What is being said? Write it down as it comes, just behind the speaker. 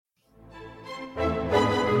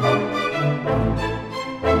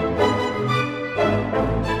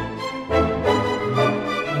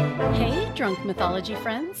Mythology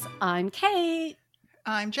friends. I'm Kate.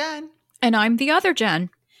 I'm Jen. And I'm the other Jen.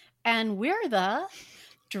 And we're the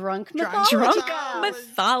Drunk Mythology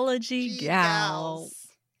Mythology Gals.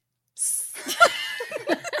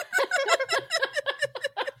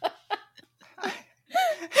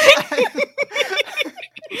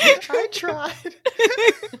 I tried.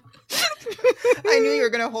 I knew you were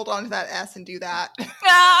going to hold on to that S and do that.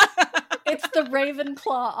 It's the Ravenclaw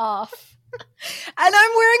off. And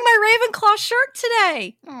I'm wearing my Ravenclaw shirt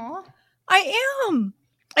today. Aw. I am.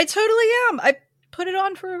 I totally am. I put it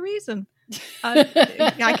on for a reason.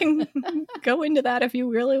 I can go into that if you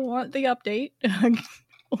really want the update.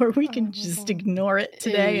 Or we can just ignore it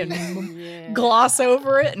today and gloss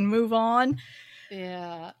over it and move on.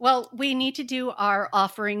 Yeah. Well, we need to do our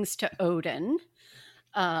offerings to Odin.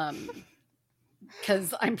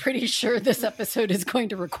 Because I'm pretty sure this episode is going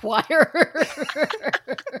to require.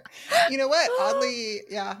 You know what? Oddly,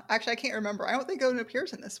 yeah. Actually, I can't remember. I don't think Odin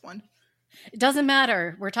appears in this one. It doesn't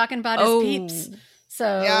matter. We're talking about his peeps.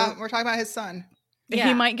 So yeah, we're talking about his son. Yeah.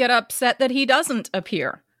 He might get upset that he doesn't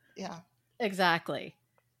appear. Yeah. Exactly.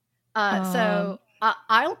 So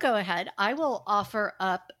I'll go ahead. I will offer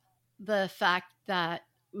up the fact that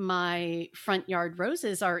my front yard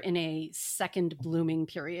roses are in a second blooming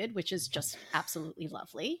period, which is just absolutely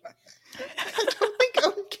lovely. I don't think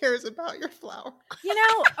Odin cares about your flower. You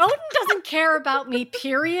know, Odin doesn't care about me,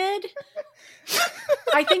 period.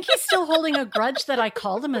 I think he's still holding a grudge that I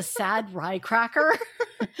called him a sad rye cracker.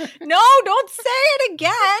 No, don't say it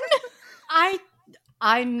again.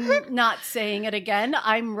 I'm not saying it again.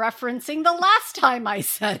 I'm referencing the last time I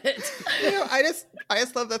said it. You know, I just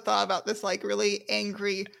love the thought about this like really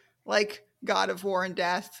angry, like god of war and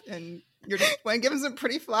death, and you're just want to give him some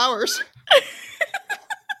pretty flowers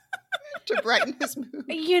to brighten his mood.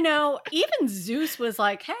 You know, even Zeus was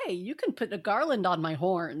like, "Hey, you can put a garland on my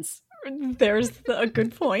horns." There's a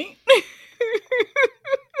good point.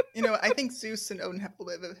 You know, I think Zeus and Odin have a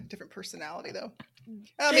little bit of a different personality, though.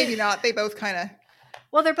 Maybe not. They both kind of.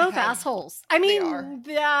 Well, they're both assholes. I mean,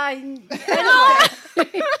 anyway.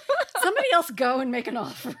 Somebody else go and make an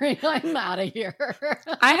offering. I'm out of here.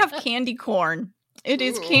 I have candy corn. It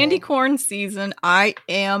is candy corn season. I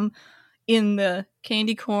am in the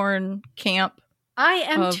candy corn camp. I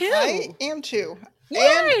am too. I am too.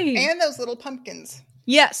 And those little pumpkins.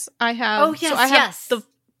 Yes, I have. Oh, yes, so I have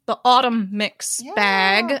the autumn mix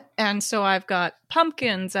bag. And so I've got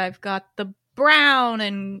pumpkins. I've got the brown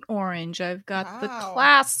and orange. I've got the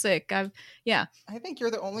classic. I think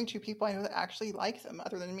you're the only two people I know that actually like them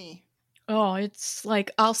other than me. Oh, it's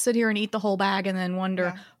like I'll sit here and eat the whole bag and then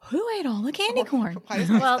wonder who ate all the candy corn.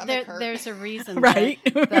 Well, there's a reason, right?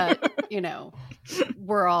 that you know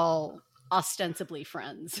we're all ostensibly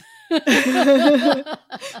friends.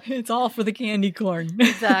 It's all for the candy corn.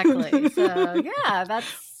 Exactly. So yeah,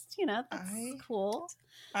 that's cool.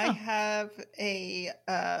 I have a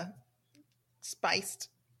spiced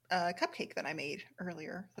cupcake that I made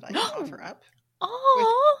earlier that I can offer up.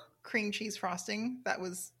 Oh, cream cheese frosting that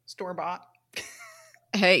was store-bought.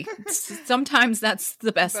 Hey, sometimes that's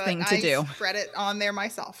the best thing to do. I spread it on there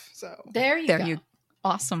myself. So there you go.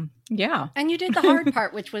 Awesome. Yeah. And you did the hard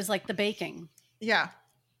part, which was like the baking. Yeah.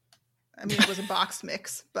 I mean, it was a box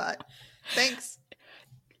mix, but thanks.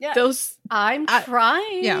 Yeah. I'm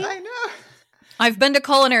trying. Yeah. I know. I've been to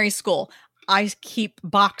culinary school. I keep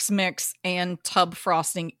box mix and tub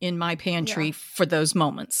frosting in my pantry for those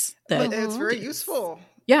moments. It's very useful.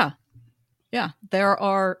 Yeah. Yeah. There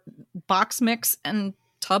are box mix and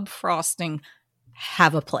tub frosting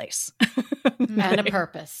have a place. And a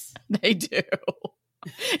purpose. They do.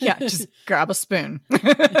 Yeah, just grab a spoon.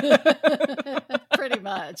 Pretty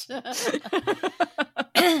much.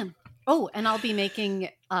 Oh, and I'll be making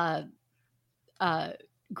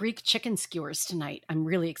Greek chicken skewers tonight. I'm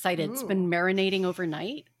really excited. Ooh. It's been marinating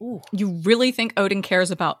overnight. Ooh. You really think Odin cares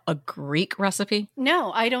about a Greek recipe?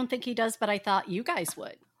 No, I don't think he does, but I thought you guys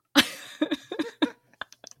would.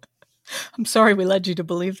 I'm sorry we led you to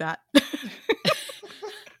believe that.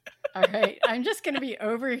 All right. I'm just going to be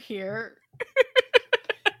over here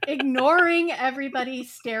ignoring everybody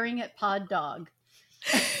staring at Pod Dog.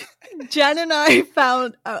 Jen and I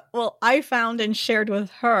found, I found and shared with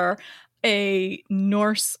her a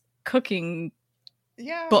Norse cooking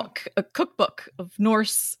book, a cookbook of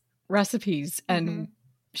Norse recipes. And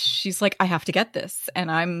she's like, I have to get this.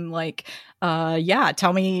 And I'm like,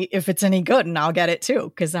 tell me if it's any good and I'll get it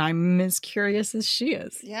too. Because I'm as curious as she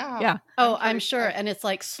is. Yeah. Oh, I'm sure. And it's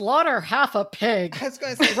like slaughter half a pig. I was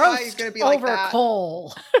going to say, roast going to be over like that.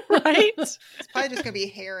 coal. Right? It's probably just going to be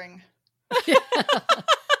herring.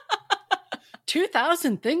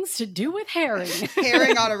 2,000 things to do with herring.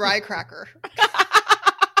 Herring on a rye cracker.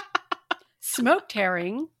 Smoked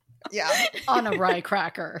herring. Yeah. On a rye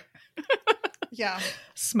cracker. Yeah.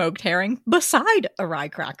 Smoked herring beside a rye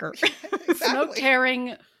cracker. Exactly. Smoked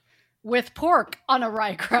herring with pork on a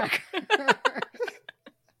rye cracker.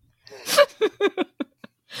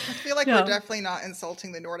 I feel like we're definitely not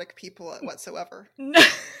insulting the Nordic people whatsoever.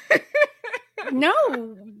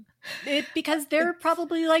 No, because they're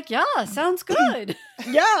probably like, yeah, sounds good.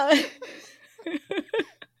 Yeah.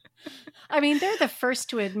 I mean, they're the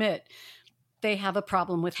first to admit they have a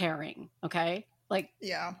problem with herring, okay? Like,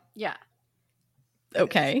 yeah.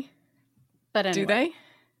 Okay. But anyway. Do they?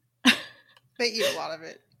 They eat a lot of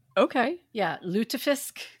it. Okay. Yeah,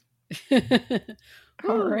 lutefisk.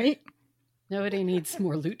 All right. Nobody needs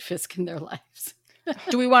more lutefisk in their lives.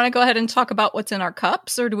 Do we want to go ahead and talk about what's in our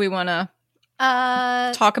cups, or do we want to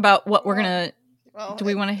talk about what we're going to... Well, do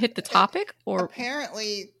we want to hit the topic? Or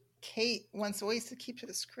apparently, Kate wants always to keep to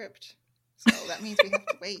the script. So that means we have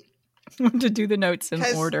to wait. to do the notes in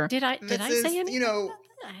order. Did I say anything? You know,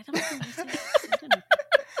 I don't think I said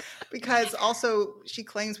because also she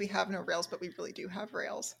claims we have no rails, but we really do have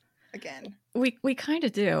rails again. We kind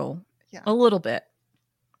of do. Yeah. A little bit.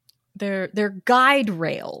 They're guide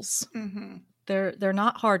rails. Mm-hmm. They're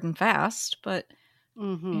not hard and fast, but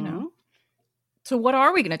mm-hmm. you know. So what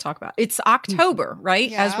are we going to talk about? It's October, right?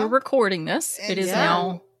 Yeah. As we're recording this, And it is so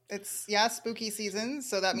now. It's spooky season,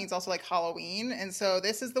 so that means also like Halloween. And so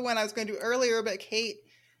this is the one I was going to do earlier, but Kate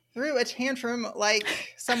threw a tantrum like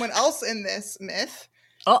someone else in this myth.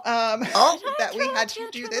 That we had to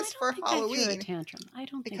do this for Halloween. I tantrum. I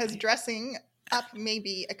don't think because dressing up may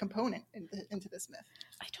be a component into this myth.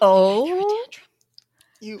 I don't think I threw a tantrum.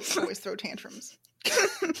 You always throw tantrums.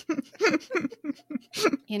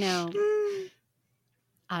 You know,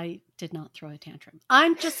 I did not throw a tantrum.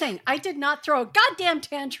 I'm just saying, I did not throw a goddamn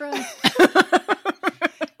tantrum.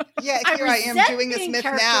 Yeah, here I am doing this myth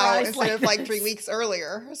now instead of like 3 weeks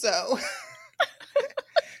earlier. So.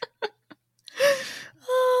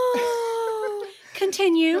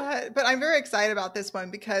 Continue. But I'm very excited about this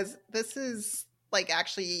one because this is like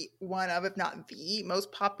actually one of, if not the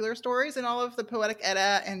most popular stories in all of the Poetic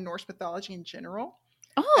Edda and Norse mythology in general.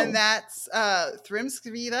 Oh. And that's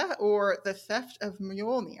Thrimskvida, or the theft of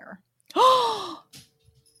Mjolnir.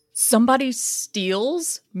 Somebody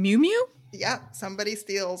steals Mew Mew? Yeah, somebody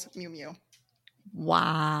steals Mew Mew.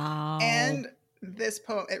 Wow. And this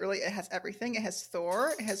poem, it has everything. It has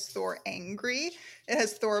Thor. It has Thor angry. It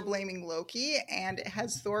has Thor blaming Loki. And it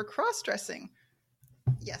has Thor cross-dressing.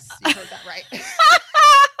 Yes, you heard that right.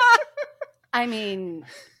 I mean...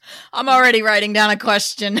 I'm already writing down a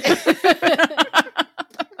question.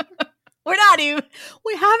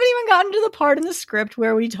 We haven't even gotten to the part in the script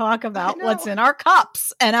where we talk about what's in our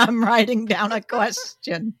cups, and I'm writing down a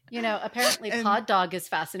question. You know, apparently Pod Dog is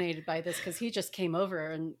fascinated by this because he just came over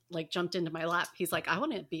and like jumped into my lap. He's like, I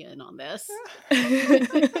want to be in on this.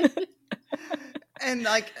 And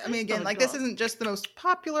like, I mean, again, this isn't just the most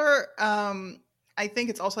popular. I think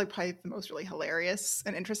it's also like probably the most really hilarious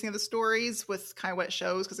and interesting of the stories with kind of what it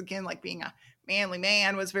shows. Because again, like being a manly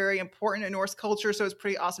man was very important in Norse culture. So it's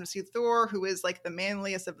pretty awesome to see Thor, who is like the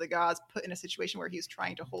manliest of the gods, put in a situation where he's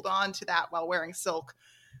trying to hold on to that while wearing silk,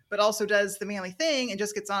 but also does the manly thing and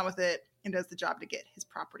just gets on with it and does the job to get his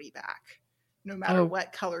property back, no matter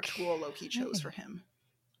what color tool Loki chose for him.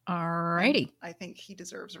 Alrighty. And I think he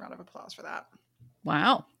deserves a round of applause for that.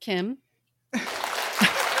 Wow. Kim?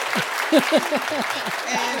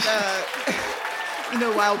 And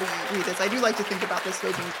while we read this, I do like to think about this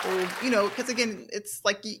though being cold, because again, it's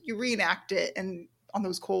like you reenact it and on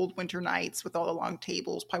those cold winter nights with all the long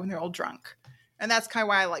tables, probably when they're all drunk. And that's kind of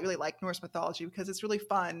why I really like Norse mythology, because it's really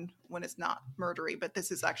fun when it's not murdery, but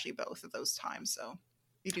this is actually both of those times, so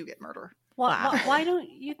you do get murder. Why don't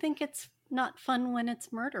you think it's not fun when it's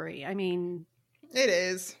murdery? I mean... It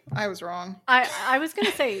is. I was wrong. I was going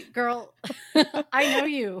to say, girl, I know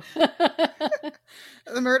you. The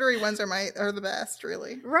murdery ones are the best,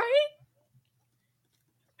 really. Right?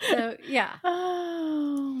 So, yeah.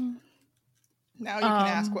 Oh. Now you can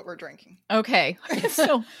ask what we're drinking. Okay.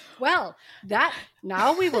 So, well,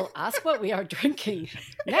 now we will ask what we are drinking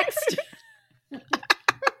next.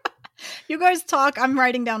 You guys talk. I'm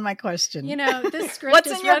writing down my question. You know, this script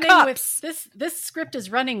is running with this script is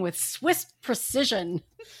running with swift precision.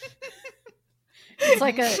 It's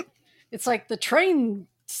like the train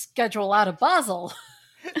schedule out of Basel.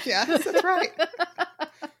 Yes, that's right.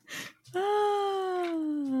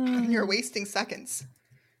 You're wasting seconds.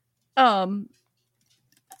 Okay.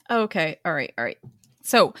 All right.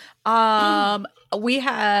 So, we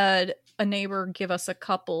had a neighbor give us a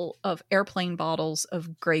couple of airplane bottles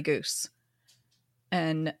of Grey Goose.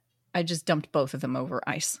 And I just dumped both of them over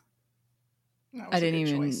ice. I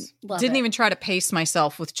didn't even try to pace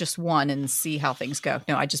myself with just one and see how things go.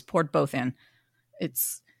 No, I just poured both in.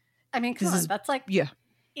 Come on, that's like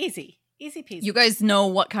easy peasy. You guys know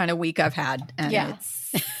what kind of week I've had, and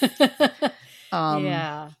it's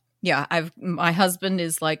my husband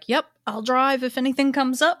is like, "Yep, I'll drive if anything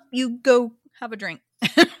comes up. You go have a drink."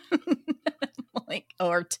 Like,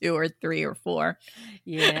 or 2 or 3 or 4.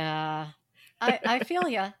 Yeah. I feel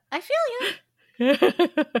you.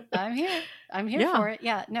 I'm here for it.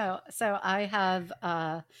 Yeah, no. So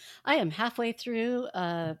I am halfway through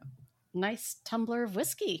a nice tumbler of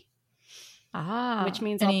whiskey. Which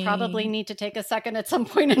means I'll probably need to take a second at some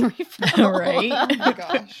point and refill. Right. Oh my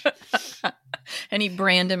gosh. Any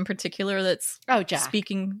brand in particular that's Jack.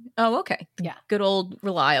 Speaking? Oh, okay. Yeah. Good old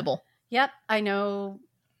reliable. Yep. I know.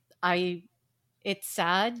 It's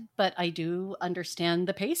sad, but I do understand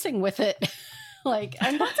the pacing with it.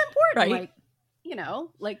 And that's important. Right.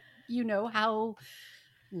 How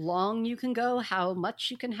long you can go, how much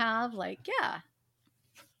you can have.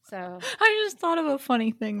 So I just thought of a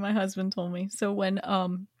funny thing my husband told me. So when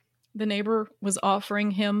the neighbor was offering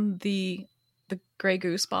him the Grey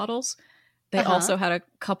Goose bottles, they also had a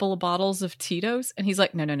couple of bottles of Tito's, and he's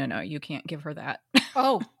like, no, you can't give her that.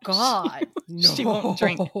 Oh God, no. She won't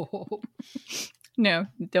drink. No,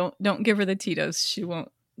 don't give her the Tito's. She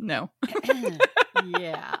won't. No.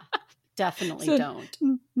 Yeah, definitely don't.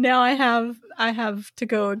 Now I have to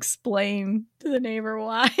go explain to the neighbor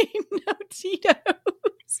why no Tito's.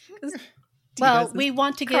 Well, we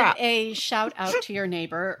want to give a shout out to your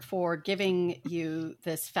neighbor for giving you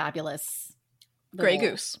this fabulous Grey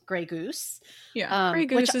Goose. Yeah, Grey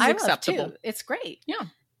Goose is acceptable. Too. It's great. Yeah,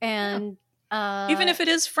 and even if it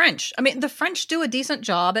is French, I mean, the French do a decent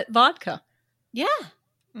job at vodka. Yeah,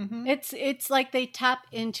 it's like they tap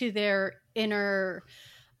into their inner,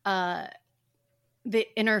 the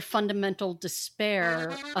inner fundamental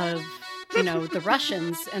despair of the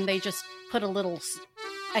Russians, and they just put a little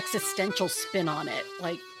existential spin on it.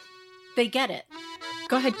 Like, they get it.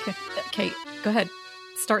 Go ahead, Kate. Go ahead.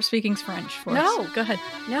 Start speaking French for us. No. Go ahead.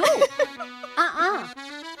 No.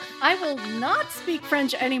 I will not speak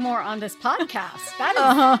French anymore on this podcast. That is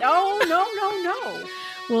no.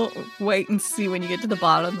 We'll wait and see when you get to the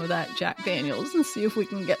bottom of that Jack Daniels and see if we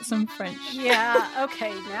can get some French. Yeah,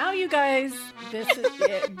 okay. Now you guys, this is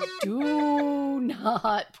it. Do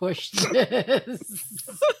not push this.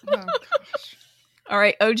 Oh, gosh. All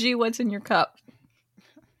right, OG, what's in your cup?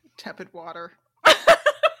 Tepid water.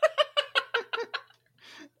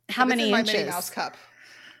 How many inches? My Minnie Mouse cup.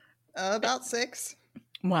 About 6.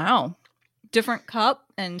 Wow. Different cup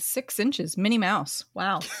and 6 inches. Minnie Mouse.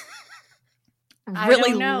 Wow.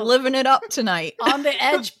 Really living it up tonight. On the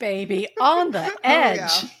edge, baby. On the edge.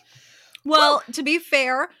 Oh, yeah. Well, to be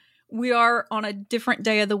fair, we are on a different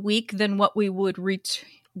day of the week than what we would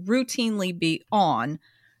routinely be on.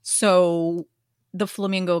 So the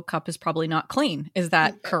Flamingo cup is probably not clean. Is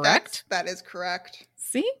that correct? That is correct.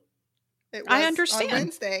 See? It was I understand. On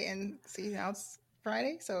Wednesday, and see, now it's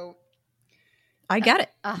Friday, so I get it.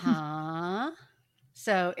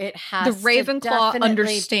 So it has the Ravenclaw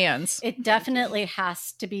understands. It definitely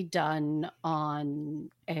has to be done on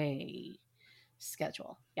a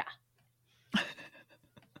schedule. Yeah.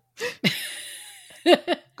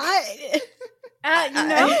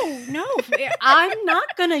 No. I'm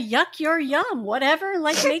not gonna yuck your yum. Whatever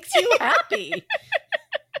makes you happy.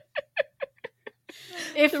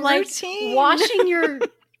 If washing your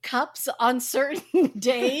cups on certain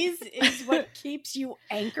days is what keeps you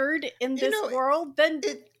anchored in this world, then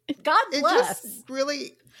God bless. It just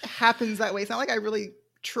really happens that way. It's not like I really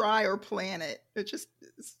try or plan it. It's just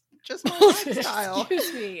my lifestyle.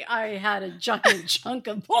 Excuse me, I had a giant chunk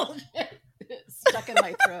of bullshit stuck in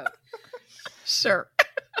my throat. Sure.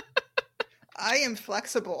 I am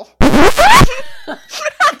flexible.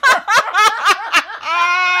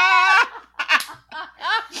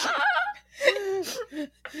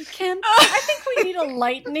 Kim, I think we need a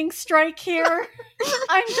lightning strike here.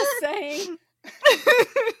 I'm just saying.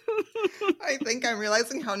 I think I'm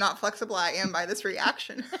realizing how not flexible I am by this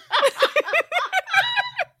reaction.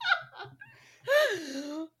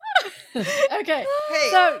 Okay. Hey,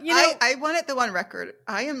 so I wanted the one record.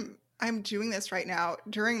 I'm doing this right now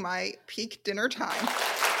during my peak dinner time.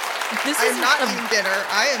 I'm not eating dinner.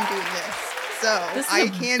 I am doing this. So I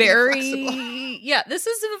can be flexible. Yeah, this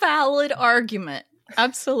is a valid argument.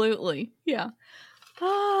 Absolutely. Yeah.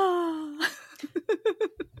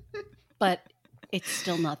 But it's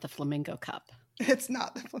still not the Flamingo cup. It's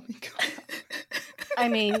not the Flamingo cup. I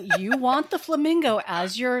mean, you want the flamingo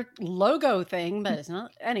as your logo thing, but it's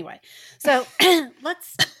not. Anyway, so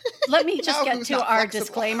let me just get to our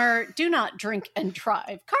disclaimer. Do not drink and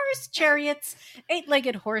drive. Cars, chariots,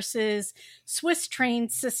 8-legged horses, Swiss train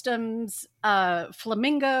systems,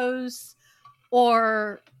 flamingos,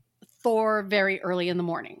 or Thor very early in the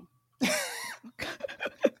morning.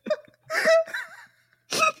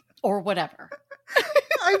 Or whatever.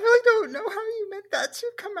 I really don't know how you meant that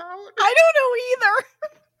to come out. I don't know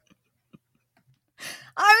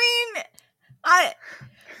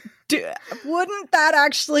either. Wouldn't that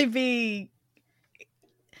actually be...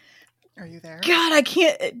 Are you there? God, I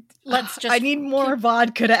can't... I need more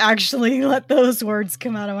vodka to actually let those words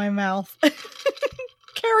come out of my mouth.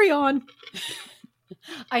 Carry on.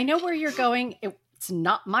 I know where you're going. It's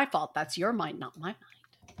not my fault. That's your mind, not my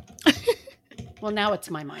mind. Well, now it's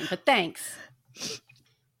my mind, but thanks.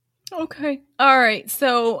 Okay. All right.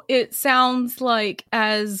 So it sounds like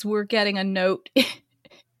as we're getting a note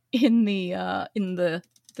in the notes.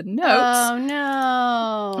 Oh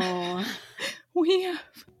no. We have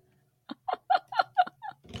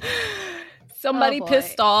somebody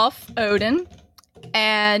pissed off Odin,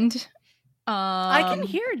 and I can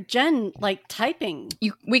hear Jen like typing.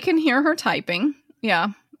 We can hear her typing.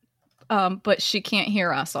 Yeah. But she can't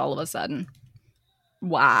hear us all of a sudden.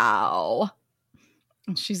 Wow.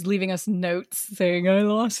 She's leaving us notes saying, I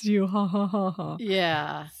lost you. Ha ha ha ha.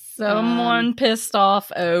 Yeah. Someone pissed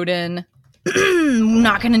off Odin. I'm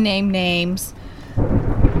not going to name names.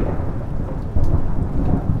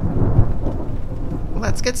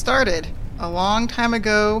 Let's get started. A long time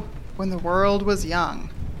ago, when the world was young.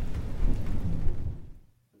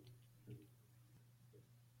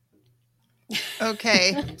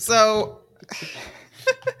 Okay, so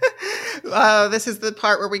this is the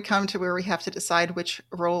part where we come to where we have to decide which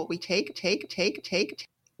role we take.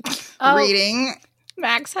 Reading.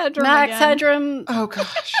 Max Headroom. Max Headroom. Oh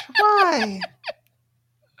gosh, why?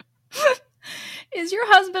 Is your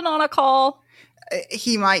husband on a call?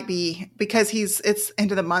 He might be, because it's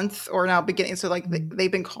end of the month or now beginning. So like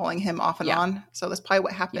they've been calling him off and on. So that's probably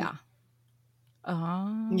what happened.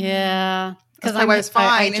 Yeah. Yeah. Because I was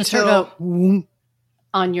fine until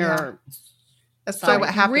on your. Yeah. That's probably what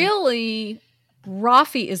happened. Really,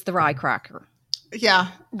 Rafi is the rye cracker. Yeah.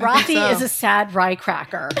 Rafi is a sad rye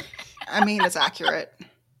cracker. I mean, it's accurate.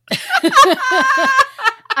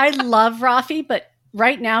 I love Rafi, but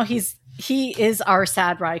right now he is our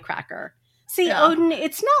sad rye cracker. See, Odin,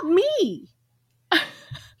 it's not me.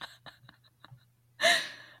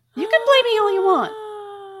 You can blame me all you want.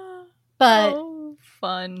 But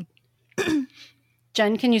fun.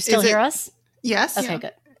 Jen, can you still hear us? Yes. Okay,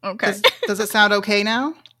 good. Okay. Does it sound okay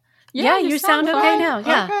now? Yeah, you sound okay now.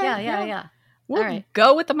 Yeah, Okay, yeah. We'll all right.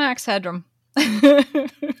 Go with the Max Headroom.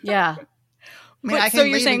 Yeah. I mean, I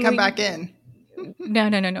can leave and come back in. No.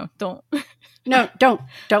 Don't. No,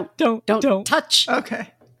 don't touch. Okay.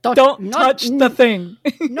 Don't touch the thing.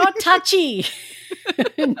 Not touchy.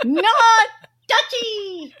 Not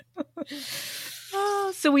touchy.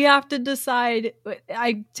 So we have to decide.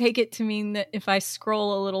 I take it to mean that if I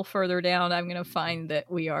scroll a little further down, I'm going to find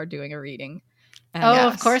that we are doing a reading.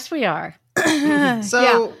 Of course we are.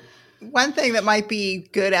 So one thing that might be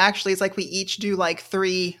good actually is like we each do like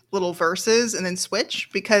 3 little verses and then switch,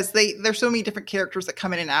 because there's so many different characters that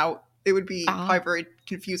come in and out. It would be probably very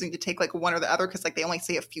confusing to take like one or the other, because like they only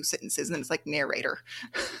say a few sentences and then it's like narrator.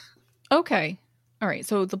 Okay. All right.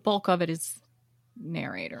 So the bulk of it is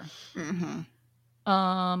narrator. Mm-hmm.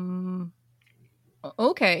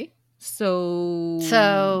 Okay.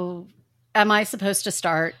 So am I supposed to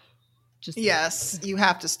start? Yes, you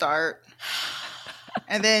have to start.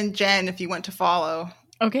 And then Jen, if you want to follow.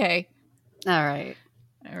 Okay. All right.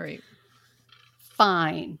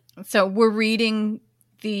 Fine. So we're reading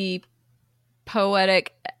the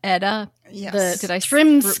Poetic Edda. Yes. Did I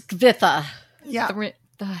Thrymskvitha. Yeah.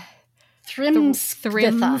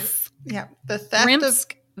 Thrymskvitha. Yeah. The theft of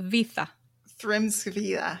Thrymskvitha.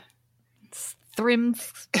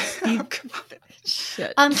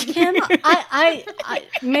 Shit. Kim, I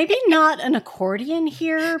maybe not an accordion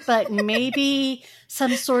here, but maybe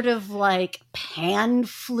some sort of like pan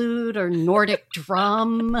flute or Nordic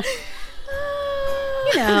drum.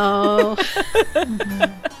 You know.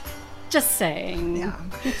 Just saying. Yeah.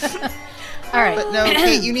 All right. But no,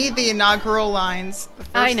 Kate, you need the inaugural lines, the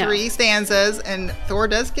first 3 stanzas, and Thor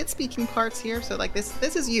does get speaking parts here. So like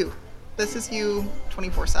this is you. This is you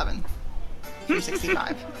 24/7.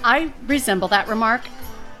 365. I resemble that remark,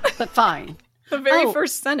 but fine. The very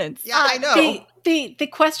first sentence. Yeah, I know. The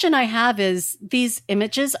question I have is, these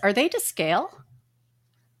images, are they to scale?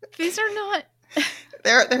 These are not.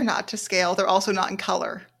 They're not to scale. They're also not in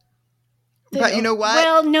color. But you know what?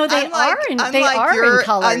 Well, no, they are in color.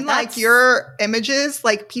 Unlike your images,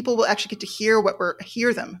 like people will actually get to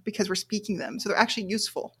hear them because we're speaking them. So they're actually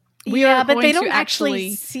useful. But they don't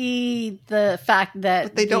actually see the fact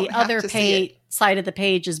that the other side of the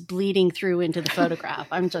page is bleeding through into the photograph.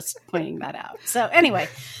 I'm just pointing that out. So anyway,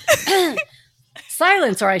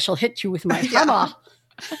 silence or I shall hit you with my hammer.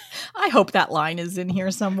 I hope that line is in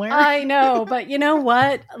here somewhere. I know, but you know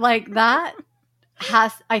what? Like that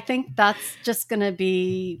I think that's just going to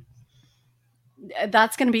be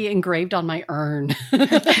engraved on my urn.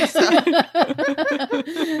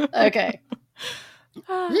 Okay.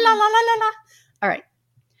 La la la la la. All right.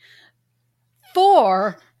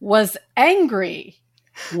 Thor was angry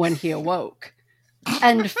when he awoke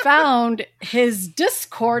and found his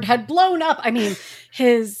discord had blown up. I mean,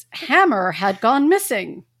 his hammer had gone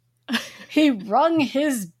missing. He wrung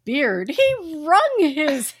his beard. He wrung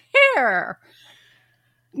his hair.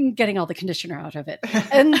 Getting all the conditioner out of it.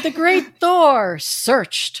 And the great Thor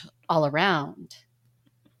searched all around.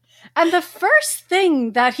 And the first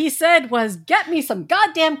thing that he said was, "Get me some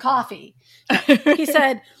goddamn coffee." He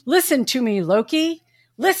said, "Listen to me, Loki.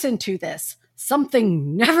 Listen to this.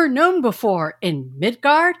 Something never known before in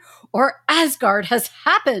Midgard or Asgard has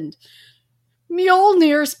happened.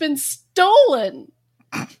 Mjolnir's been stolen."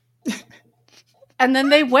 And then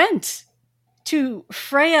they went to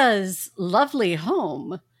Freya's lovely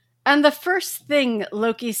home. And the first thing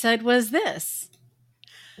Loki said was this: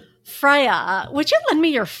 "Freya, would you lend me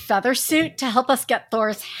your feather suit to help us get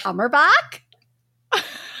Thor's hammer back?"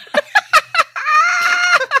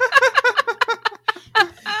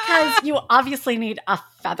 Because you obviously need a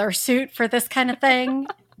feather suit for this kind of thing.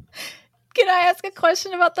 Can I ask a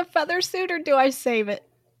question about the feather suit, or do I save it?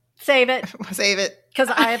 Save it. Save it. Because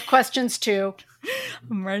I have questions too.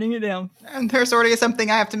 I'm writing it down. And there's already something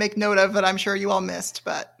I have to make note of that I'm sure you all missed,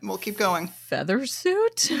 but we'll keep going. Feather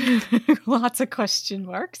suit? Lots of question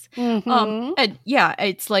marks. Mm-hmm. And yeah,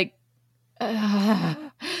 it's like... All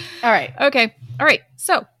right. Okay. All right.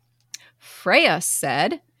 So, Freya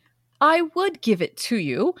said, "I would give it to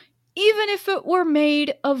you, even if it were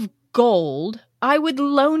made of gold. I would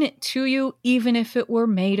loan it to you, even if it were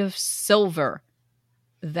made of silver."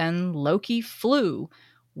 Then Loki flew,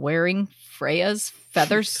 wearing Freya's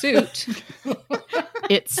feather suit.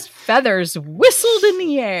 Its feathers whistled in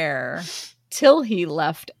the air till he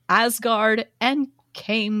left Asgard and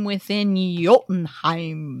came within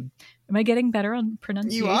Jotunheim. Am I getting better on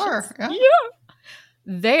pronunciation? You are. Yeah.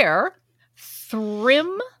 There,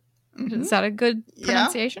 Thrym, is that a good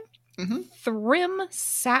pronunciation? Yeah. Mm-hmm. Thrym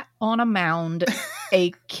sat on a mound,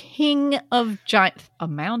 a king of giants. A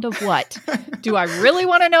mound of what? Do I really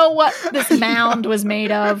want to know what this mound was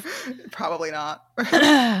made of? Probably not.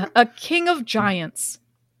 A king of giants.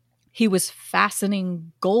 He was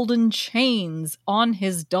fastening golden chains on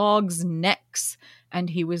his dogs' necks, and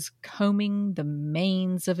he was combing the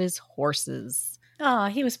manes of his horses. Oh,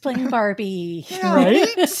 he was playing Barbie. Yeah.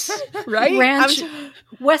 Right? Ranch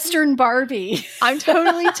Western Barbie. I'm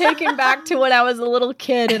totally taken back to when I was a little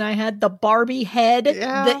kid and I had the Barbie head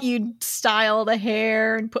that you'd style the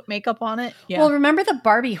hair and put makeup on it. Yeah. Well, remember the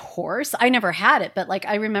Barbie horse? I never had it, but like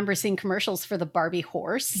I remember seeing commercials for the Barbie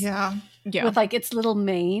horse. Yeah. With like its little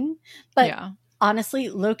mane. But honestly,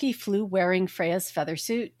 Loki flew wearing Freya's feather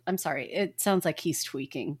suit. I'm sorry. It sounds like he's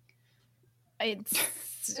tweaking.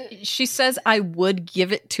 She says, "I would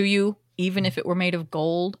give it to you, even if it were made of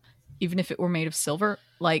gold, even if it were made of silver."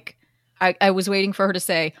 Like, I was waiting for her to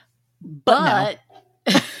say, but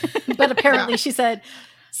no. But apparently she said,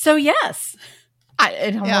 "So yes."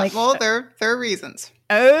 I'm like, well, there are reasons.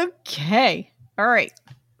 Okay. All right.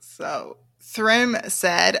 So Thrym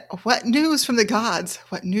said, "What news from the gods?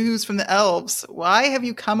 What news from the elves? Why have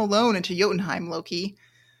you come alone into Jotunheim, Loki?"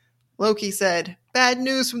 Loki said, "Bad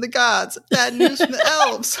news from the gods. Bad news from the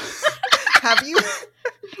elves.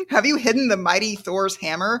 Have you hidden the mighty Thor's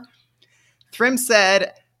hammer?" Thrym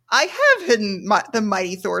said, "I have hidden the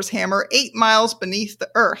mighty Thor's hammer 8 miles beneath the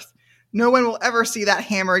earth. No one will ever see that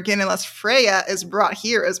hammer again unless Freya is brought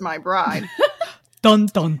here as my bride." Dun,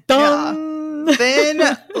 dun, dun. Yeah.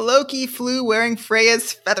 Then Loki flew wearing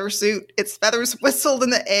Freya's feather suit. Its feathers whistled in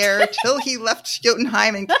the air till he left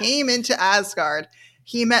Jotunheim and came into Asgard.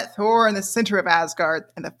 He met Thor in the center of Asgard,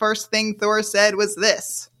 and the first thing Thor said was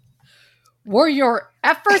this: "Were your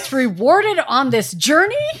efforts rewarded on this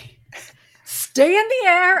journey? Stay in the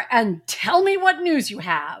air and tell me what news you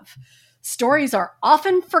have. Stories are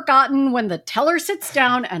often forgotten when the teller sits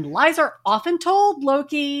down, and lies are often told,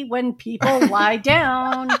 Loki, when people lie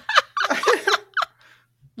down."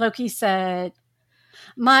 Loki said,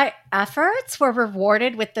 My efforts were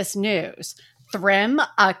rewarded with this news. Thrym,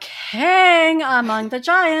 a king among the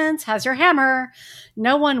giants, has your hammer.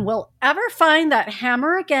 No one will ever find that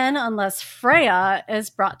hammer again unless Freya is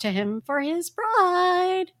brought to him for his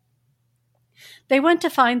bride. They went to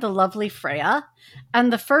find the lovely Freya,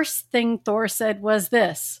 and the first thing Thor said was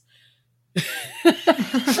this.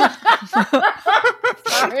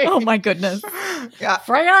 Oh my goodness. Yeah.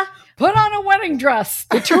 Freya, put on a wedding dress.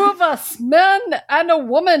 The two of us, men and a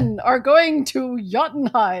woman, are going to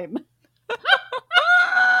Jotunheim.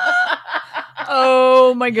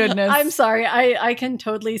 Oh my goodness. I'm sorry. I can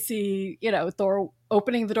totally see, Thor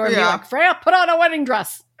opening the door and being like, Freya, put on a wedding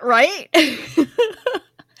dress. Right?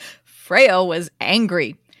 Freya was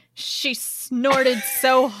angry. She snorted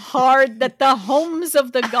so hard that the homes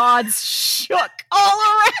of the gods shook all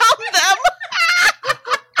around them.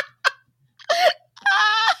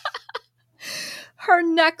 Her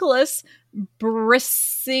necklace,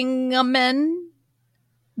 Brisingamen.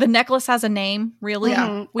 The necklace has a name, really?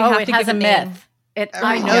 Yeah. We have it to has give a myth.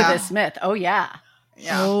 I know this myth. Oh, yeah.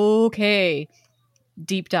 Yeah. Okay.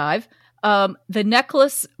 Deep dive. The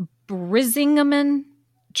necklace, Brisingamen,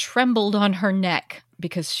 trembled on her neck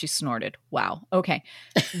because she snorted. Wow. Okay.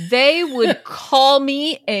 They would call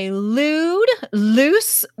me a lewd,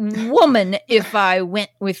 loose woman if I went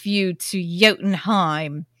with you to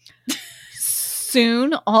Jotunheim.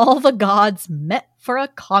 Soon all the gods met for a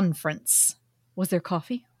conference. Was there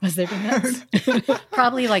coffee? Was there donuts?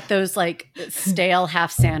 Probably like those stale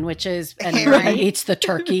half sandwiches and eats the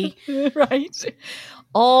turkey. Right.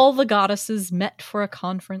 All the goddesses met for a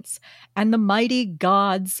conference, and the mighty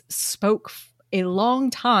gods spoke a long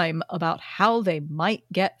time about how they might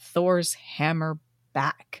get Thor's hammer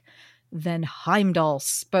back. Then Heimdall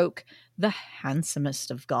spoke, the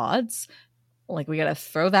handsomest of gods. Like, we gotta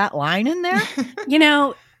throw that line in there?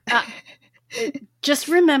 Just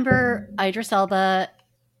remember Idris Elba,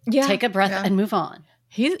 take a breath and move on.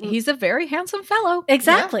 He's a very handsome fellow.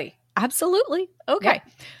 Exactly. Yeah, absolutely. Okay.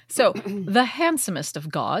 Yep. So the handsomest of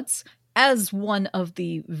gods, as one of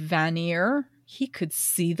the Vanir, he could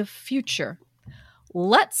see the future.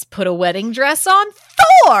 Let's put a wedding dress on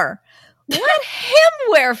Thor. Let him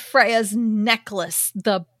wear Freya's necklace,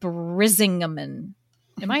 the Brisingamen.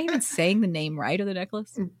 Am I even saying the name right of the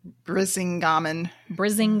necklace? Brisingamen.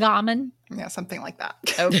 Brisingamen? Yeah, something like that.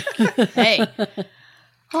 Okay.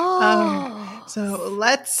 So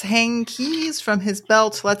let's hang keys from his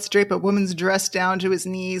belt. Let's drape a woman's dress down to his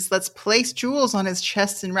knees. Let's place jewels on his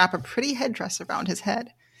chest and wrap a pretty headdress around his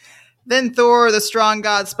head. Then Thor, the strong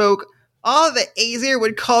god, spoke, all the Aesir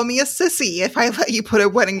would call me a sissy if I let you put a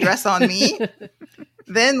wedding dress on me.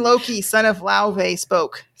 Then Loki, son of Laufey,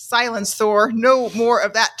 spoke. Silence, Thor. No more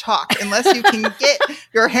of that talk. Unless you can get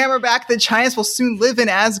your hammer back, the giants will soon live in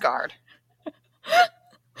Asgard.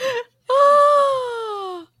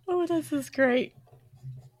 Oh, this is great.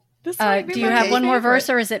 Do you have one more verse,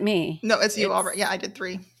 or is it me? No, it's you already. Yeah, I did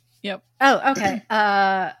 3. Yep. Oh, okay.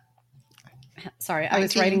 Sorry,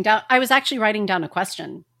 19. I was actually writing down a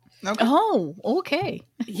question. Okay. Oh, okay.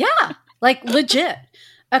 Yeah, legit.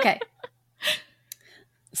 Okay.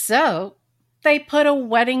 So they put a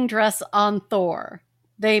wedding dress on Thor.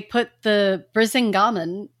 They put the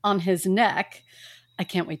Brisingamen on his neck. I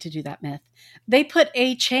can't wait to do that myth. They put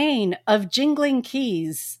a chain of jingling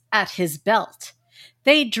keys at his belt.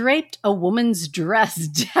 They draped a woman's dress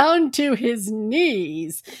down to his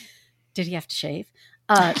knees. Did he have to shave?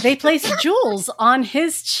 They placed jewels on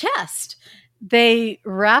his chest. They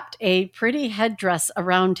wrapped a pretty headdress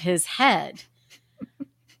around his head.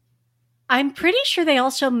 I'm pretty sure they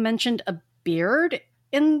also mentioned a beard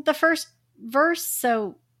in the first verse,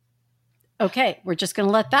 so okay, we're just going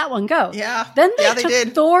to let that one go. Yeah. Then they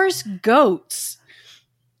took Thor's goats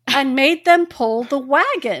and made them pull the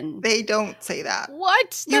wagon. They don't say that.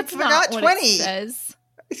 What? You forgot 20. It says.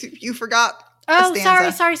 You forgot. Oh,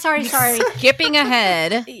 sorry. Skipping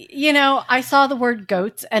ahead. I saw the word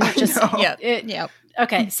goats and it just... Yep.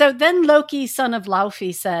 Okay, so then Loki, son of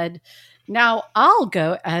Laufey, said... Now I'll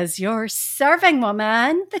go as your serving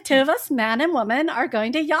woman. The two of us, man and woman, are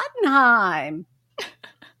going to Jotunheim.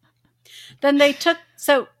 Then they took...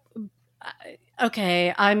 So,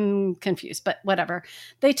 okay, I'm confused, but whatever.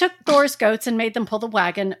 They took Thor's goats and made them pull the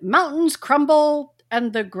wagon. Mountains crumbled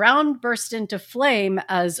and the ground burst into flame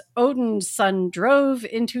as Odin's son drove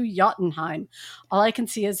into Jotunheim. All I can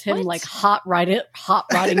see is him hot rodding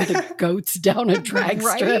the goats down a drag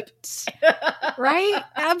strip. Right?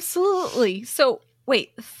 Absolutely. So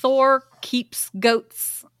wait, Thor keeps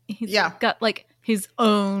goats. He's got his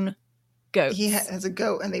own goats. He has a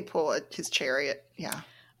goat and they pull his chariot. Yeah.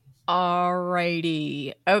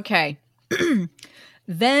 Alrighty. Okay.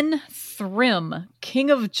 Then Thrym,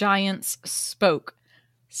 king of giants, spoke.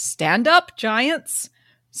 Stand up, giants.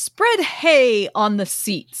 Spread hay on the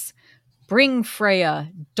seats. Bring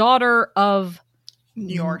Freya, daughter of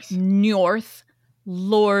Njorth,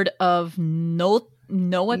 lord of Noatun,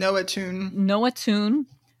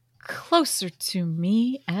 closer to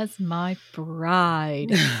me as my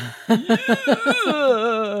bride.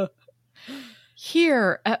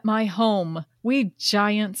 Here at my home, we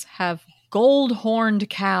giants have gold-horned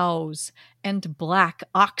cows and black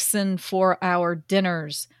oxen for our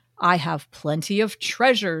dinners. I have plenty of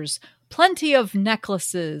treasures, plenty of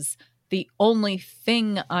necklaces. The only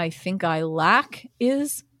thing I think I lack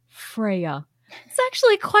is Freya. It's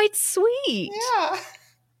actually quite sweet. Yeah.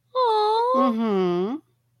 Aww. Mm-hmm.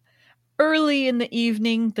 Early in the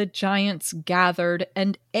evening, the giants gathered,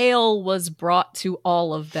 and ale was brought to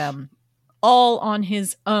all of them. All on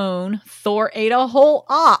his own, Thor ate a whole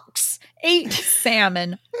ox, ate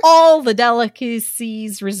salmon, all the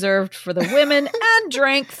delicacies reserved for the women, and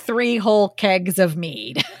drank 3 whole kegs of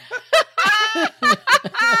mead.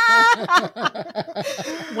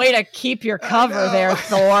 Way to keep your cover there,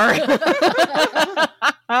 Thor.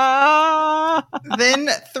 Then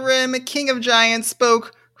Thrym, king of giants,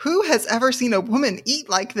 spoke. Who has ever seen a woman eat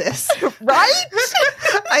like this? Right?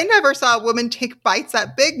 I never saw a woman take bites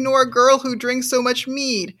that big, nor a girl who drinks so much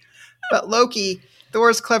mead. But Loki,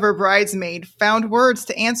 Thor's clever bridesmaid, found words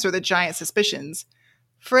to answer the giant's suspicions.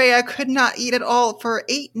 Freya could not eat at all for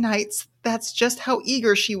 8 nights. That's just how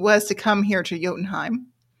eager she was to come here to Jotunheim.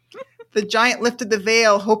 The giant lifted the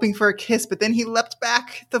veil, hoping for a kiss, but then he leapt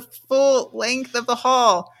back the full length of the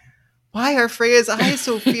hall. Why are Freya's eyes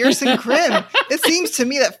so fierce and grim? It seems to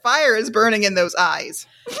me that fire is burning in those eyes.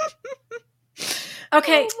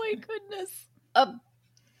 Okay. Oh my goodness.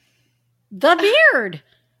 The beard.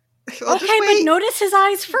 Okay, but notice his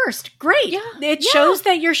eyes first. Great. Yeah, it shows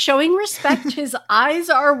that you're showing respect. His eyes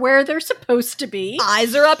are where they're supposed to be.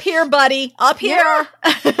 Eyes are up here, buddy. Up here.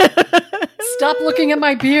 Stop looking at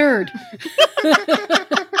my beard.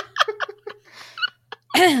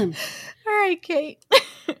 All right, Kate.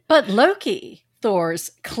 But Loki,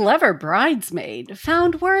 Thor's clever bridesmaid,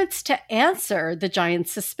 found words to answer the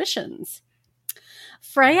giant's suspicions.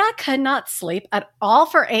 Freya could not sleep at all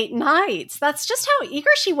for 8 nights. That's just how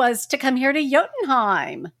eager she was to come here to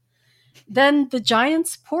Jotunheim. Then the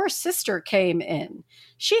giant's poor sister came in.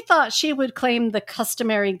 She thought she would claim the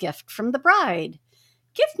customary gift from the bride.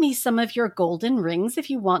 Give me some of your golden rings if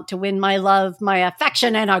you want to win my love, my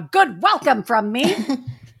affection, and a good welcome from me.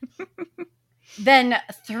 Then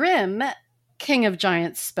Thrym, king of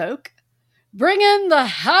giants, spoke. Bring in the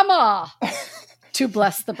hammer to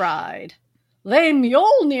bless the bride. Lay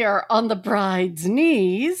Mjolnir on the bride's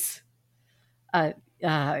knees. So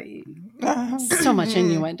much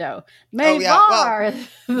innuendo. May Var,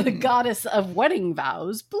 the goddess of wedding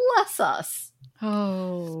vows, bless us.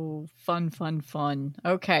 Oh, fun.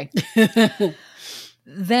 Okay.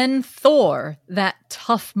 Then Thor, that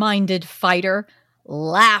tough-minded fighter,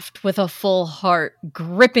 laughed with a full heart,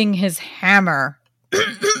 gripping his hammer.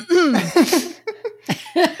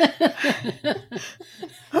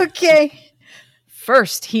 Okay.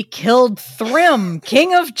 First, he killed Thrym,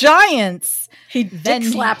 king of giants. He then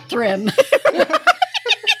slapped Thrym.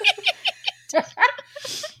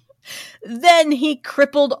 Then he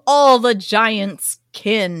crippled all the giants'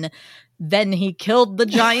 kin. Then he killed the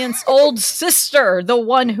giant's old sister, the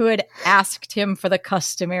one who had asked him for the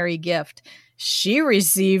customary gift. She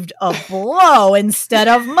received a blow instead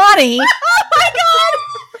of money. Oh my god!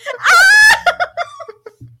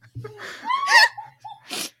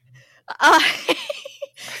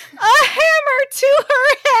 A hammer to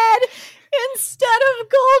her head instead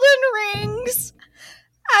of golden rings.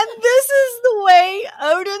 And this is the way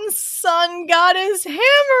Odin's son got his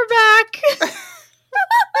hammer back.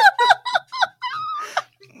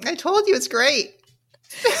 I told you it's great.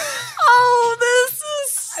 Oh, this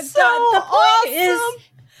is so the point awesome.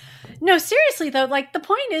 Is, no, seriously though, like the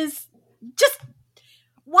point is just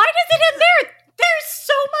why does it end there? There's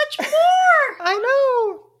so much more. I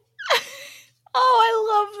know. Oh, I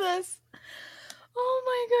love this. Oh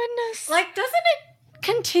my goodness. Like, doesn't it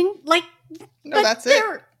continue? Like, no, that's it.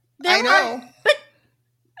 I know. But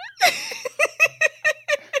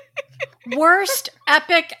worst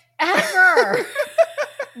epic ever.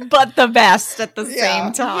 But the best at the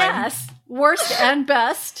same time. Yes. Worst and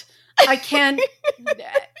best. I can't.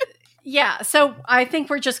 Yeah. So I think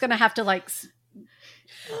we're just going to have to like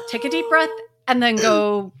take a deep breath and then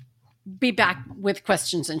go be back with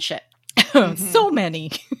questions and shit. So many.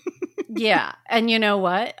 Yeah. And you know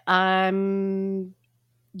what?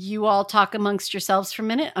 You all talk amongst yourselves for a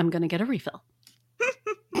minute. I'm going to get a refill.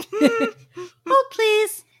 Oh,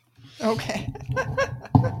 please. Okay.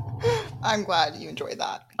 I'm glad you enjoyed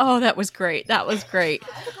that. Oh, that was great. That was great.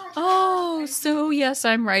 Oh, so yes,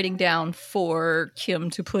 I'm writing down for Kim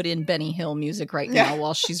to put in Benny Hill music right now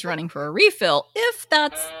while she's running for a refill. If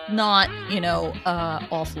that's not,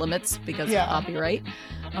 off limits because of copyright.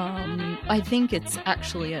 I think it's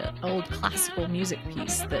actually an old classical music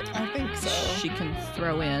piece that I think so. She can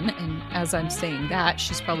throw in. And as I'm saying that,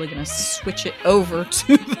 she's probably going to switch it over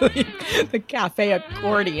to the cafe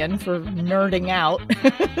accordion for nerding out.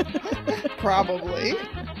 Probably.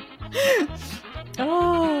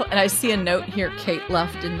 Oh, and I see a note here Kate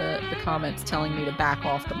left in the comments telling me to back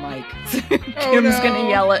off the mic. Kim's going to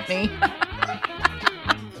yell at me.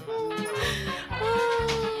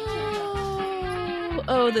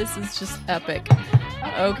 Oh, this is just epic.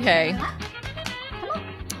 Okay.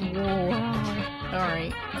 Wow. All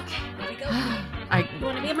right. Okay, here we go. You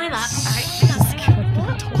want to be in my lap?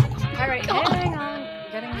 All right, hang on. All right, hang on.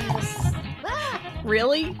 Getting this.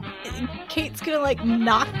 Really? Kate's gonna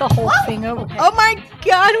knock the whole thing over. Okay. Oh my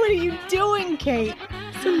God! What are you doing, Kate?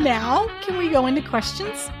 So now, can we go into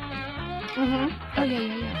questions? Mm-hmm. Oh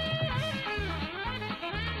yeah.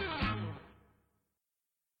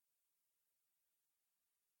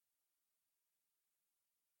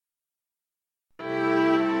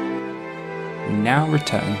 We now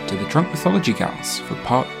return to the Drunk Mythology Gals for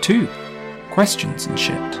part 2, questions and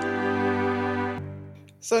shit.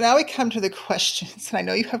 So now we come to the questions, and I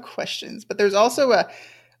know you have questions, but there's also a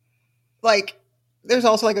kind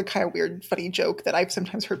of weird, funny joke that I've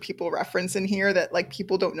sometimes heard people reference in here that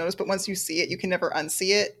people don't notice, but once you see it, you can never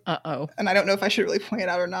unsee it. Uh-oh. And I don't know if I should really point it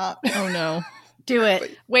out or not. Oh no. Do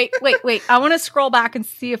it. Wait. I want to scroll back and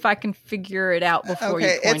see if I can figure it out before you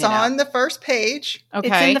point it out. It's on the first page. Okay.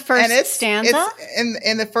 It's in the first stanza? It's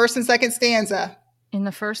in the first and second stanza. In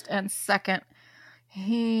the first and second.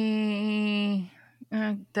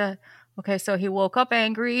 So he woke up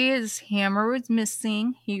angry. His hammer was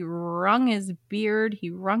missing. He wrung his beard. He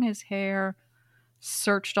wrung his hair.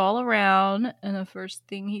 Searched all around. And the first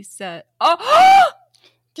thing he said, oh!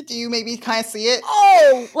 Do you maybe kind of see it?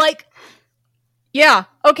 Oh, yeah,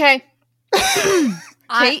 okay.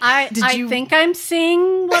 I think I'm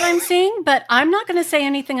seeing what I'm seeing, but I'm not going to say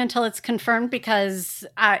anything until it's confirmed because,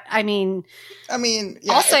 I mean,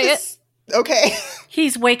 yeah, I'll say it. Okay.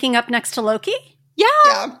 He's waking up next to Loki?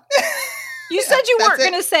 Yeah. You said you weren't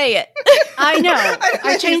going to say it. I know.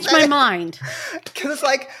 I changed my mind. Because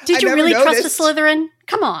it's did you really trust a Slytherin?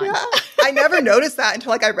 Come on. Yeah. I never noticed that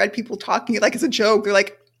until I read people talking it as a joke. They're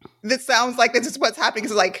like, this sounds like this is what's happening.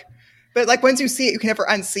 Because but once you see it, you can never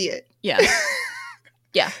unsee it. Yeah.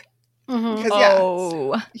 Yeah. Mm-hmm.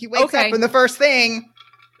 Because he wakes up and the first thing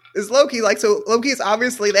is Loki. So Loki is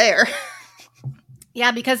obviously there.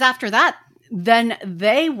 Yeah, because after that, then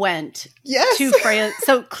they went to Freya.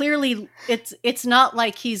 So clearly, it's not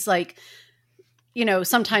like he's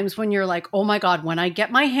sometimes when you're like, oh my God, when I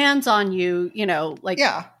get my hands on you,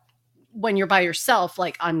 when you're by yourself,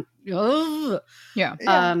 I'm, ugh. Yeah.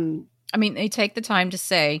 They take the time to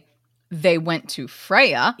say they went to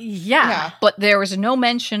Freya. Yeah. But there was no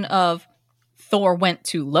mention of Thor went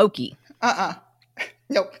to Loki.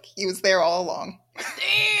 Nope. He was there all along.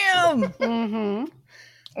 Damn.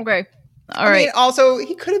 Mm-hmm. Okay. All right. Also,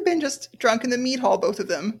 he could have been just drunk in the meat hall, both of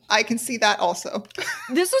them. I can see that also.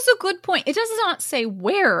 This is a good point. It does not say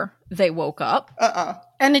where they woke up.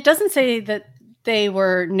 And it doesn't say that they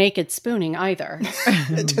were naked spooning either.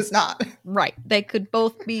 It does not. Right. They could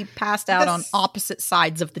both be passed out on opposite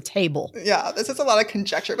sides of the table. Yeah, this is a lot of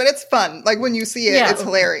conjecture, but it's fun. When you see it, it's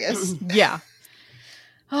hilarious. Yeah.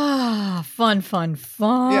 Fun.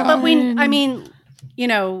 Yeah. But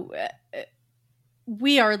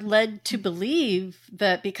we are led to believe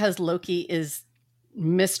that because Loki is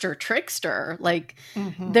Mr. Trickster,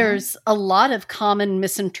 there's a lot of common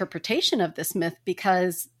misinterpretation of this myth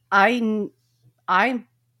because I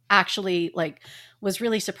actually was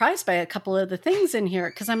really surprised by a couple of the things in here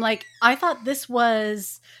because I'm I thought this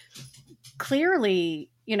was clearly,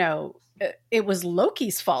 it was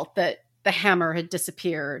Loki's fault that the hammer had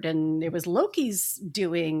disappeared and it was Loki's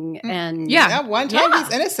doing. And one time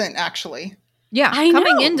he's innocent, actually. Yeah,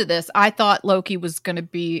 coming into this, I thought Loki was going to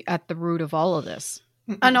be at the root of all of this.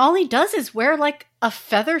 And all he does is wear a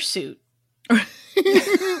feather suit.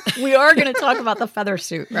 We are going to talk about the feather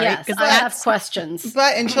suit, right? Yes, I have questions.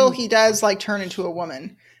 But until he does turn into a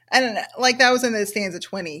woman. And that was in the stanza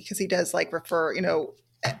 20 because he does refer,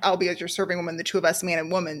 I'll be as your serving woman, the two of us, man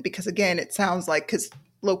and woman. Because again, it sounds because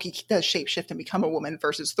Loki does shapeshift and become a woman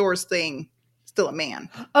versus Thor's thing, still a man.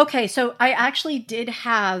 Okay, so I actually did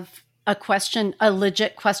have a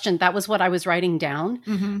legit question. That was what I was writing down.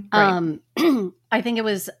 Right. I think it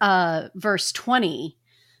was verse 20.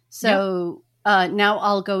 So now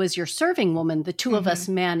I'll go as your serving woman, the two of us,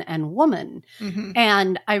 man and woman.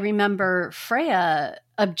 And I remember Freya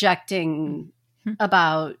objecting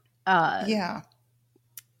about,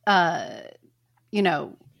 you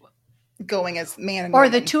know, going as man and or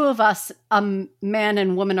woman. the two of us, man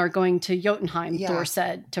and woman, are going to Jotunheim, Thor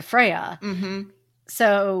said to Freya.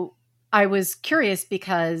 So I was curious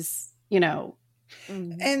because, you know,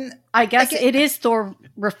 and I guess it is Thor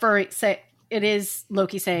it is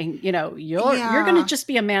Loki saying, you know, you're going to just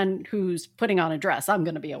be a man who's putting on a dress. I'm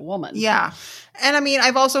going to be a woman. Yeah. And I mean,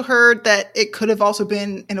 I've also heard that it could have also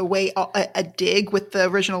been, in a way, a dig with the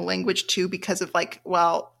original language too, because of like,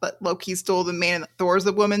 well, but Loki's still the man and Thor's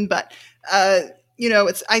the woman. But, you know,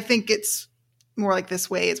 I think it's more like this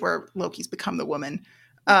way is where Loki's become the woman.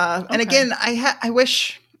 And again, I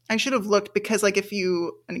wish I should have looked, because like if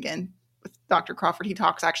you, and again, with Dr. Crawford, he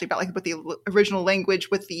talks actually about like with the original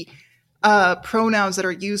language with the pronouns that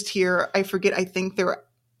are used here. I forget. I think they're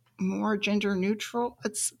more gender neutral.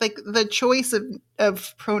 It's like the choice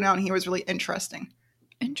of pronoun here was really interesting.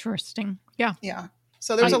 Interesting. Yeah. Yeah.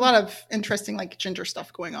 So there's a lot of interesting like gender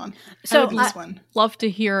stuff going on. So I love to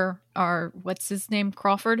hear what's his name?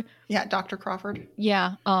 Crawford? Yeah. Dr. Crawford.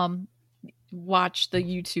 Yeah. Watch the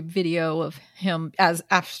YouTube video of him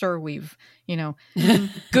after we've, you know,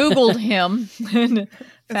 Googled him and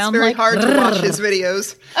found it's very hard to watch his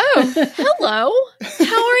videos. Oh, hello.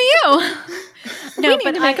 How are you? No, we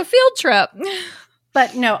need to make a field trip.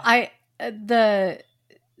 But no,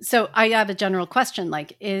 so I have a general question.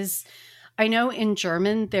 Like, I know in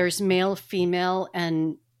German there's male, female,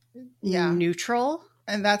 and neutral,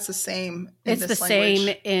 and that's the same. It's the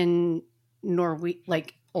same in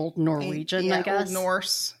like Old Norwegian, I guess. Old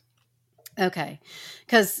Norse. Okay.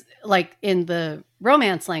 Because like in the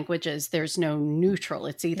Romance languages, there's no neutral.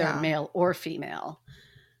 It's either male or female.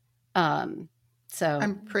 So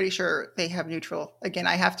I'm pretty sure they have neutral. Again,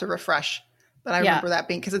 I have to refresh, but I remember that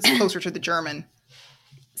being, because it's closer to the German.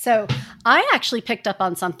 So I actually picked up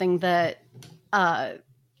on something that,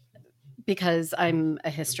 because I'm a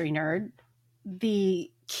history nerd, the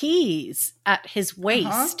keys at his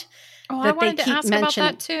waist. Oh, I wanted to ask about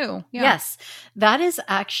that too. Yeah. Yes, that is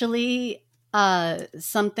actually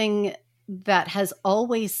something that has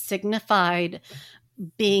always signified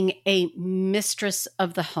being a mistress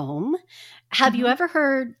of the home. Have you ever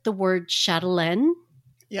heard the word chatelaine?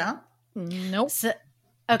 Yeah. Nope.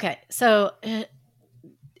 Okay, so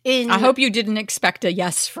I hope you didn't expect a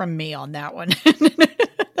yes from me on that one.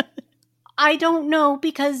 I don't know,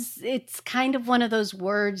 because it's kind of one of those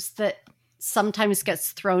words that sometimes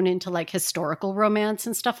gets thrown into like historical romance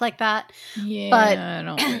and stuff like that. Yeah, but I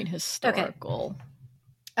don't read historical. Okay.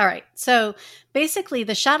 All right. So basically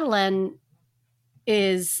the chatelaine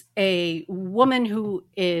is a woman who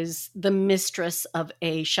is the mistress of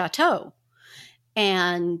a chateau.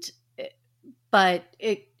 But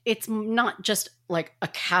it's not just like a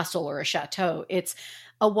castle or a chateau. It's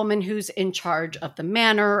a woman who's in charge of the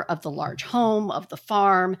manor, of the large home, of the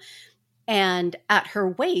farm. And at her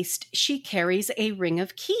waist, she carries a ring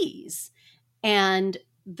of keys. And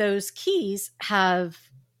those keys have,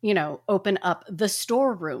 you know, open up the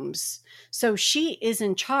storerooms. So she is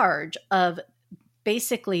in charge of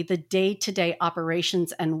basically the day-to-day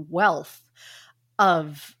operations and wealth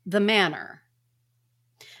of the manor.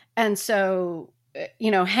 And so,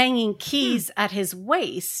 you know, hanging keys at his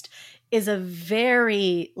waist is a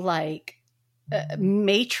very like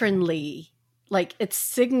matronly, like it's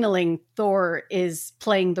signaling Thor is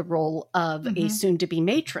playing the role of a soon-to-be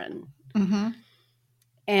matron.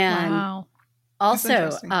 And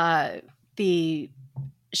also the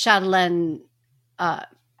chatelaine,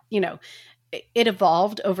 you know, it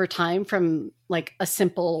evolved over time from like a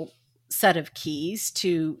simple set of keys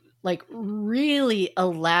to like really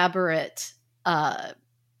elaborate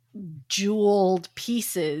jeweled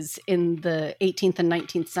pieces in the 18th and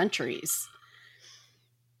 19th centuries.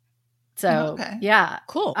 So yeah,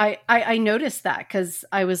 cool. I noticed that because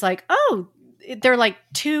I was like, oh, they're like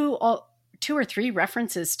two or three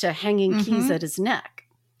references to hanging keys at his neck.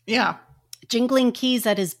 Yeah. Jingling keys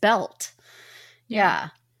at his belt. Yeah.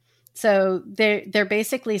 So they're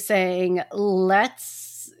basically saying,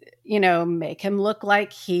 let's, you know, make him look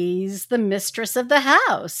like he's the mistress of the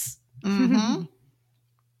house.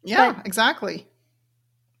 Yeah, but exactly.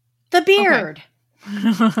 The beard.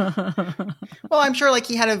 Okay. Well, I'm sure like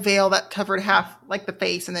he had a veil that covered half like the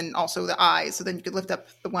face and then also the eyes. So then you could lift up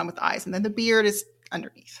the one with the eyes and then the beard is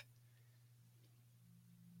underneath.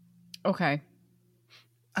 Okay.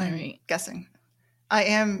 I'm guessing. I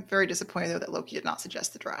am very disappointed, though, that Loki did not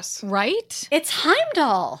suggest the dress. Right? It's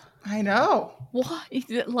Heimdall. I know. What?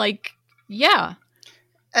 Like, yeah.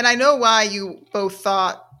 And I know why you both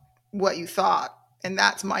thought what you thought, and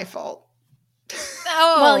that's my fault.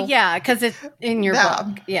 Oh. Well, yeah, because it's in your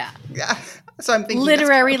book. Yeah. Yeah. So I'm thinking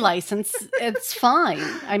literary license. It's fine.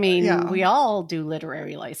 I mean, we all do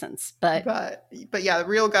literary license, but yeah, the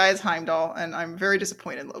real guy is Heimdall, and I'm very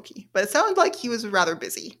disappointed in Loki. But it sounded like he was rather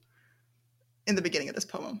busy in the beginning of this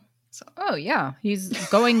poem. So. Oh yeah, he's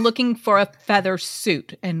going looking for a feather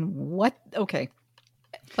suit, and what? Okay,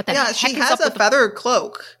 what the heck she has a feather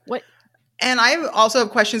cloak. What? And I also have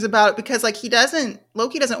questions about it because, like,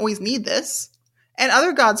 Loki doesn't always need this, and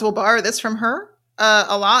other gods will borrow this from her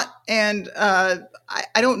a lot. And I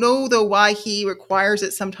don't know though why he requires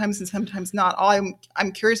it sometimes and sometimes not. I'm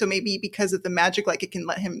curious, though, maybe because of the magic, like it can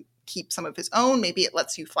let him keep some of his own. Maybe it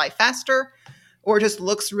lets you fly faster, or just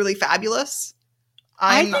looks really fabulous.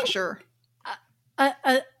 I'm not sure.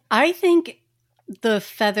 I think the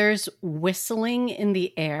feathers whistling in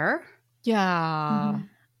the air. Yeah. Mm-hmm.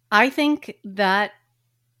 I think that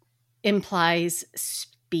implies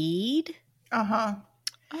speed. Uh-huh.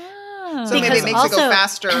 Oh. So maybe it makes it go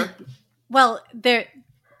faster. Well,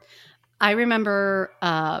 I remember,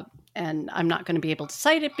 and I'm not going to be able to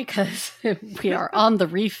cite it because we are on the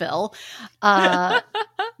refill, but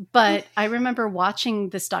I remember watching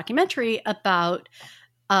this documentary about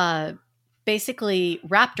basically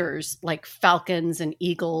raptors, like falcons and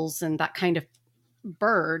eagles and that kind of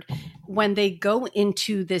bird. When they go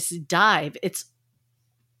into this dive, it's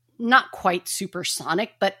not quite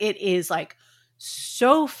supersonic, but it is like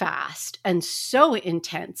so fast and so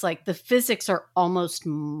intense. Like the physics are almost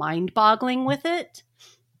mind-boggling with it.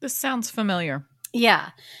 This sounds familiar. Yeah.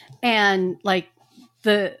 And like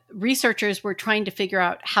the researchers were trying to figure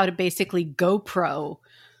out how to basically GoPro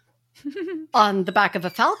on the back of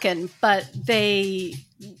a falcon, but they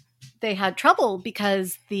had trouble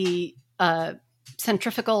because the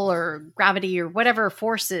centrifugal or gravity or whatever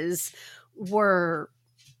forces were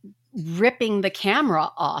ripping the camera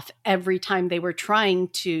off every time they were trying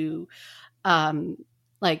to I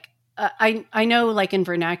know, like in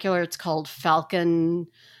vernacular it's called falcon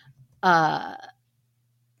in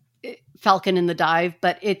the dive,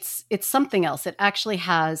 but it's something else. It actually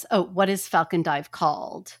has what is falcon dive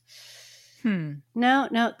called?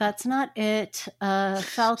 No, that's not it.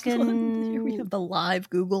 Falcon. We have the live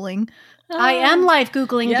Googling. I am live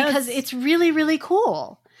Googling because it's really, really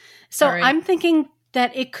cool. So I'm thinking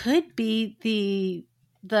that it could be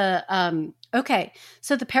okay.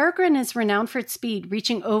 So the peregrine is renowned for its speed,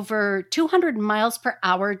 reaching over 200 miles per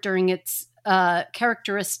hour during its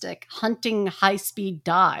characteristic hunting high-speed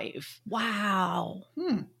dive. Wow.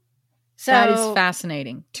 So that is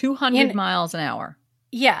fascinating. 200 miles an hour.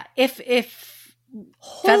 Yeah. If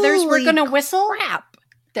feathers were going to whistle,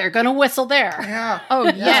 they're going to whistle there. Yeah. Oh,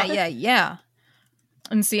 yeah.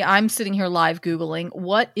 And see, I'm sitting here live Googling,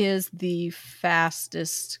 what is the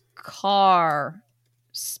fastest car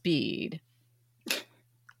speed?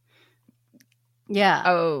 Yeah.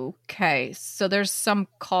 Okay. So there's some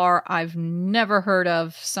car I've never heard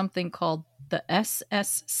of, something called the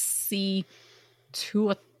SSC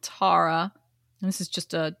Tuatara. And this is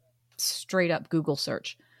just a straight up Google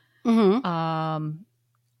search. Mm-hmm.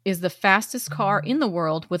 Is the fastest car in the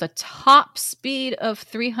world with a top speed of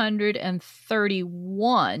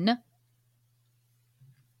 331.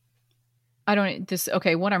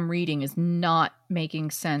 What I'm reading is not making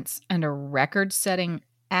sense. And a record setting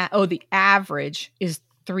the average is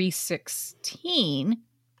 316.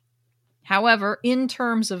 However, in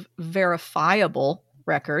terms of verifiable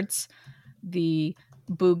records, the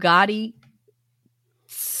Bugatti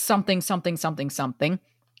something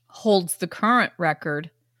holds the current record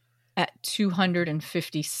at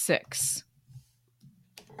 256.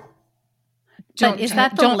 But is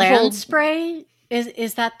that the land spray?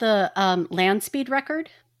 Is that the land speed record?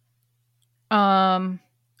 I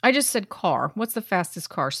just said car. What's the fastest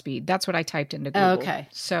car speed? That's what I typed into Google. Okay.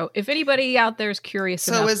 So if anybody out there is curious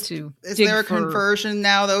enough to is there a conversion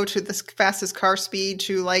now, though, to the fastest car speed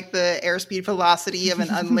to like the airspeed velocity of an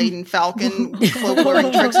unladen falcon folklore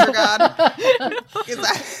trickster god?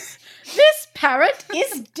 This parrot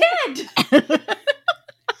is dead.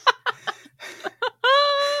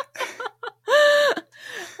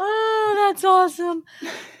 Oh, that's awesome.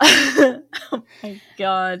 Oh my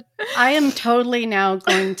God. I am totally now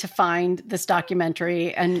going to find this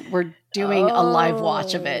documentary and we're doing a live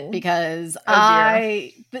watch of it because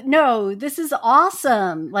this is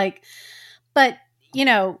awesome. Like, but you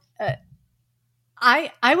know,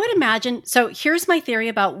 I would imagine, so here's my theory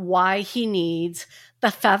about why he needs the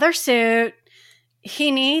feather suit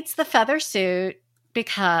He needs the feather suit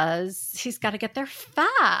because he's got to get there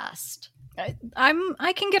fast.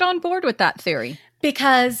 I can get on board with that theory.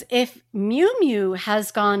 Because if Mew Mew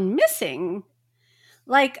has gone missing,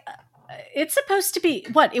 like, it's supposed to be,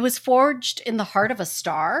 what, it was forged in the heart of a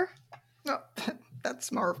star? No,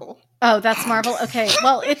 that's Marvel. Oh, that's Marvel? Okay.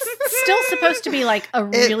 Well, it's still supposed to be like a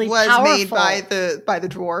really powerful... It was made by the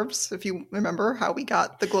dwarves, if you remember how we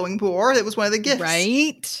got the glowing boar. It was one of the gifts.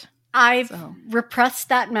 Right? I've repressed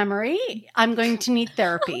that memory. I'm going to need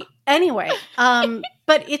therapy. Anyway,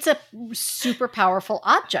 but it's a super powerful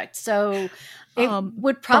object, so it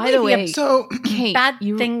would probably be a bad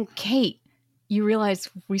thing. Kate, you realize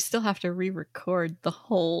we still have to re-record the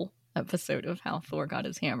whole episode of how Thor got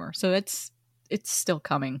his hammer, so it's still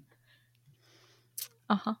coming.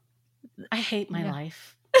 I hate my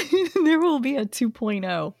life. There will be a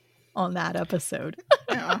 2.0 on that episode.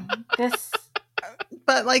 Yeah.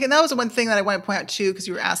 But like, and that was the one thing that I want to point out too, because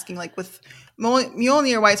you were asking, like, with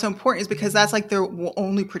Mjolnir, why it's so important is because that's like their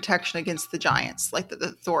only protection against the giants, like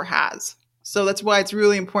that Thor has. So that's why it's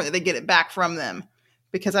really important that they get it back from them,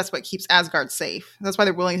 because that's what keeps Asgard safe. That's why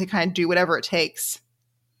they're willing to kind of do whatever it takes,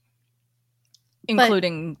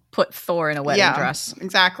 including put Thor in a wedding dress.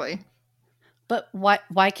 Exactly. But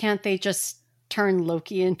why can't they just turn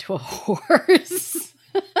Loki into a horse?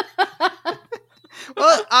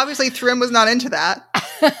 Well, obviously Thrym was not into that.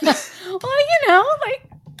 Well,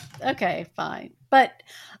 okay, fine. But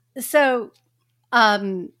so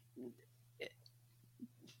I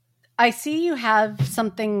see you have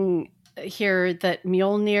something here that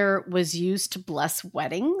Mjolnir was used to bless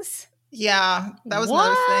weddings. Yeah, that was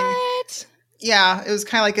another thing. Yeah, it was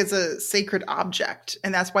kind of like as a sacred object,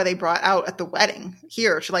 and that's why they brought out at the wedding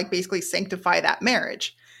here to like basically sanctify that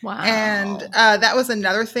marriage. Wow. And that was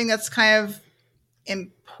another thing that's kind of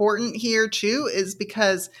important here too, is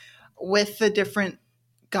because with the different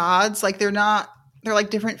gods, like they're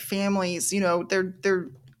like different families, you know,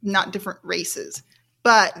 they're not different races,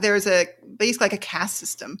 but there's basically like a caste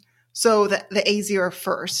system. So the Aesir are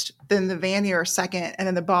first, then the Vanir are second, and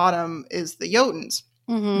then the bottom is the Jotuns.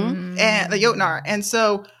 Mm-hmm. And the Jotnar. And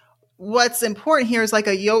so what's important here is like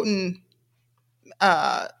a Jotun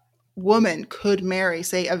woman could marry,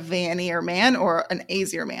 say, a Vanir man or an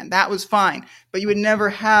Aesir man. That was fine. But you would never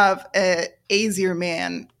have a Aesir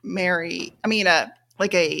man marry,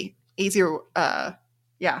 like a Aesir, like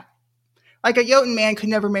a Jotun man could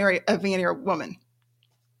never marry a Vanir woman.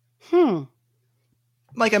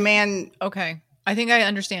 Like a man. Okay. I think I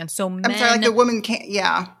understand. So men, I'm sorry, like the woman can't,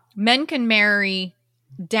 men can marry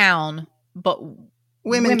down, but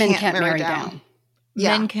women can't marry down.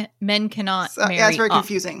 Yeah. Men cannot marry that's very up.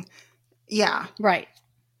 confusing. Yeah. Right.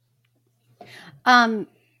 And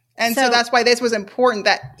so that's why this was important,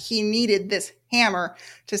 that he needed this hammer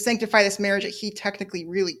to sanctify this marriage that he technically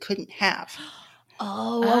really couldn't have.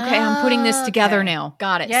 Oh, okay. I'm putting this together now.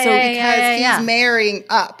 Got it. Because he's marrying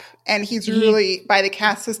up, and he's really, by the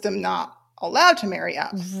caste system, not allowed to marry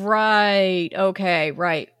up. Right. Okay.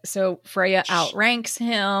 Right. So Freya outranks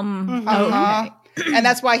him. Mm-hmm. Okay. And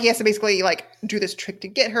that's why he has to basically like do this trick to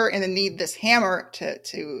get her, and then need this hammer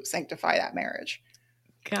to sanctify that marriage.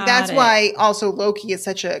 That's why also Loki is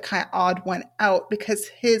such a kind of odd one out, because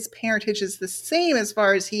his parentage is the same as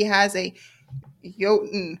far as he has a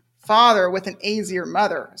Jotun father with an Aesir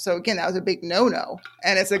mother. So again, that was a big no-no,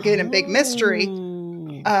 and it's again a big mystery.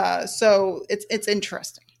 So it's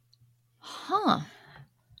interesting. Huh.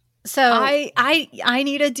 So I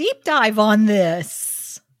need a deep dive on this.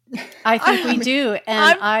 I think we do.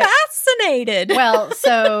 And I'm fascinated. Well,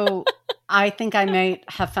 so I think I might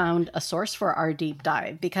have found a source for our deep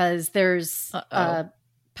dive, because there's a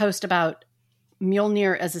post about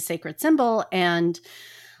Mjolnir as a sacred symbol, and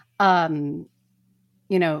Mjolnir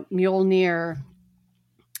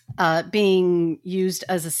being used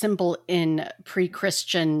as a symbol in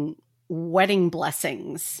pre-Christian wedding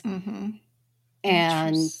blessings. Mm-hmm.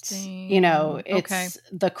 And, it's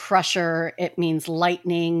the crusher. It means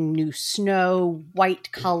lightning, new snow,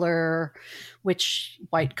 white color,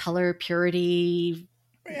 purity.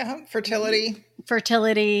 Yeah, fertility,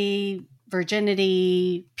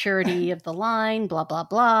 virginity, purity of the line, blah, blah,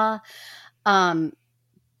 blah.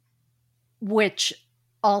 Which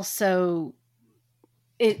also,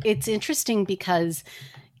 it's interesting because,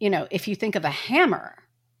 if you think of a hammer,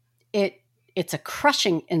 it's a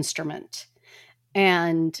crushing instrument.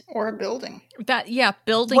 Or a building.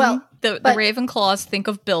 Building. Well, the Ravenclaws think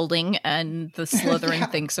of building, and the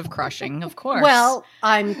Slytherin thinks of crushing, of course. Well,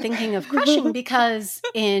 I'm thinking of crushing because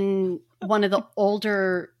in one of the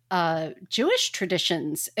older Jewish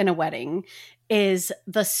traditions in a wedding is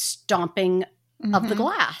the stomping of the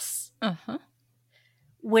glass. Uh-huh.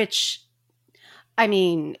 which, I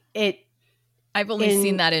mean, I've only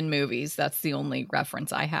seen that in movies. That's the only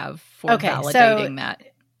reference I have for validating that.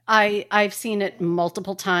 I've seen it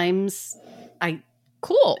multiple times.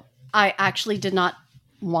 Cool. I actually did not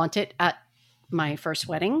want it at my first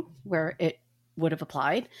wedding where it would have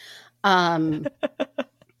applied. No,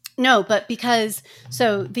 but because,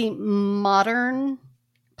 so the modern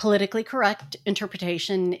politically correct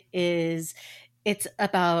interpretation is it's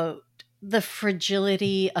about the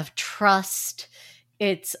fragility of trust.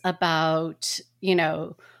 It's about,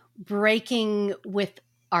 breaking with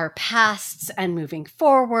our pasts and moving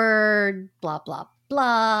forward, blah, blah,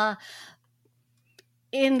 blah.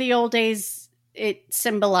 In the old days, it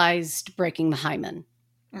symbolized breaking the hymen.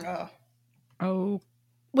 Oh.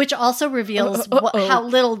 Which also reveals how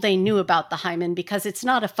little they knew about the hymen, because it's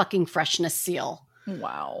not a fucking freshness seal.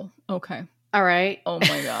 Wow. Okay. All right. Oh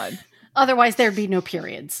my God. Otherwise, there'd be no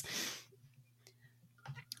periods.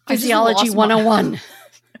 Physiology 101.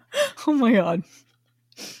 Oh my God.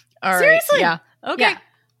 All right. Seriously? Yeah. Okay. Yeah.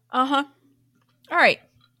 Uh-huh. All right.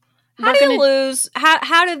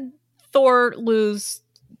 How did Thor lose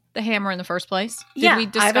the hammer in the first place? Did we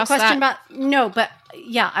discuss I have a question that?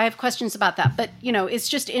 I have questions about that. But, it's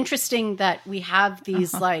just interesting that we have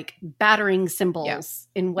these like battering symbols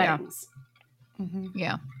in weddings. Yeah.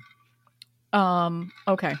 Mm-hmm. Yeah.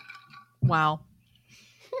 Okay. Wow.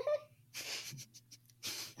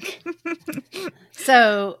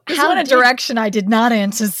 So a direction I did not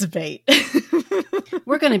anticipate.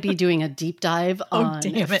 We're going to be doing a deep dive on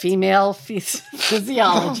female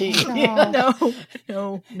physiology.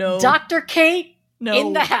 No. Dr. Kate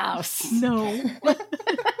in the house. No.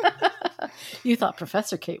 You thought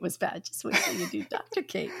Professor Kate was bad. Just wait till you do Dr.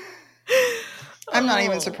 Kate. I'm not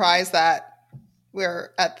even surprised that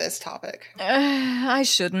we're at this topic. I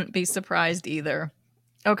shouldn't be surprised either.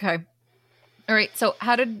 Okay. All right. So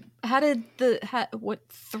how did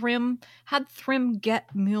Thrym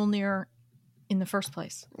get Mjolnir in the first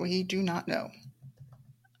place? We do not know.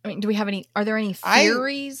 I mean, are there any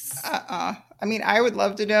theories? I mean, I would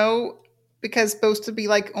love to know, because it's supposed to be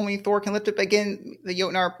like only Thor can lift it. But again, the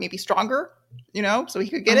Jotnar may be stronger, so he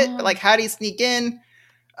could get it. But like, how do you sneak in?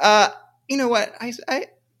 You know what?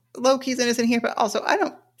 Loki's innocent here, but also I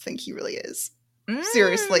don't think he really is.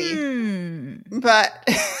 Seriously. But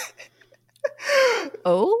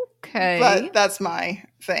okay. But that's my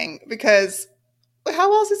thing, because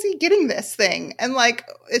how else is he getting this thing? And like,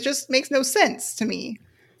 it just makes no sense to me.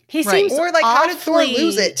 He seems how did Thor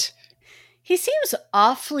lose it? He seems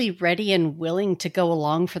awfully ready and willing to go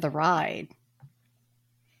along for the ride.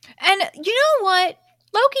 And you know what?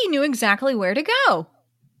 Loki knew exactly where to go.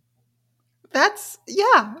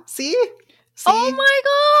 See? Oh my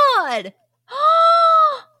God.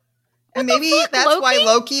 And maybe that's why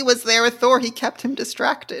Loki was there with Thor. He kept him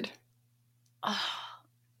distracted.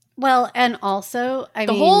 Well, and also,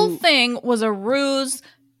 the whole thing was a ruse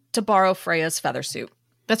to borrow Freya's feather suit.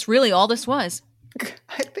 That's really all this was.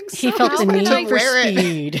 I think so. He felt the need for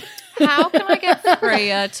speed. How can I get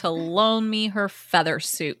Freya to loan me her feather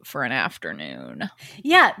suit for an afternoon?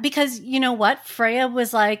 Yeah, because you know what? Freya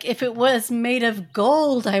was like, if it was made of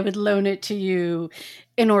gold, I would loan it to you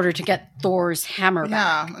in order to get Thor's hammer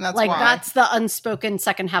back. Yeah, and that's why. That's the unspoken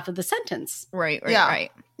second half of the sentence. Right. Yeah.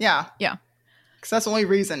 Yeah. Because that's the only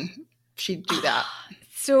reason she'd do that.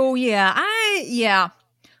 So,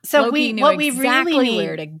 So Loki knew what we exactly really need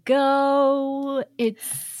where to go.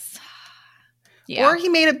 It's Or he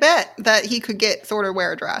made a bet that he could get Thor to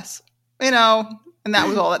wear a dress. And that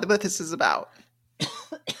was all that this is about.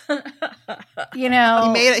 He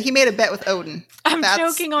made a bet with Odin. I'm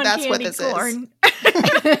choking on that's candy what this corn. Is.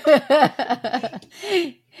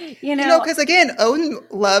 Because again, Odin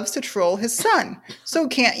loves to troll his son. So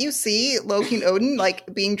can't you see Loki and Odin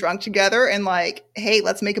like being drunk together and like, hey,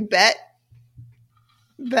 let's make a bet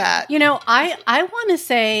that I want to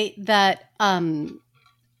say that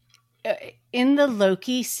in the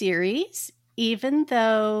Loki series, even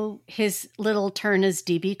though his little turn as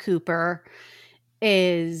DB Cooper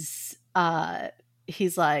is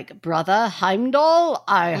he's like, brother Heimdall,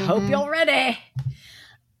 I hope you're ready.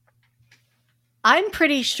 I'm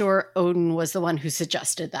pretty sure Odin was the one who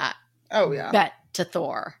suggested that. Oh yeah. Bet to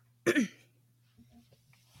Thor.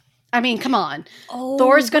 I mean, come on.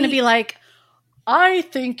 Thor's going to be like, I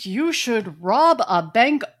think you should rob a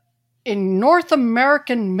bank in North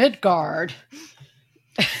American Midgard.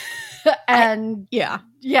 And yeah.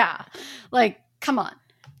 Like, come on.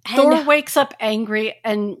 Thor wakes up angry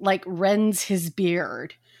and like rends his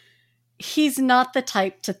beard. He's not the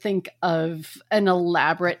type to think of an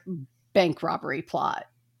elaborate bank robbery plot.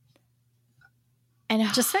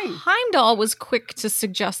 And just saying. Heimdall was quick to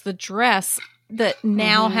suggest the dress that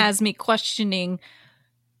now has me questioning,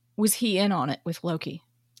 was he in on it with Loki?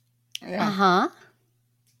 Yeah. Uh-huh.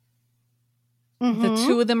 The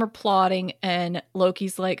two of them are plotting, and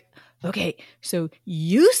Loki's like, okay, so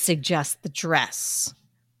you suggest the dress.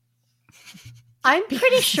 I'm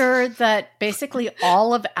pretty sure that basically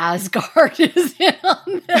all of Asgard is in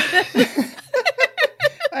on this.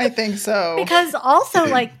 I think so. Because also,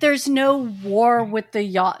 like, there's no war with the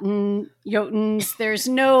Jotuns. There's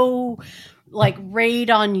no, like, raid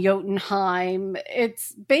on Jotunheim.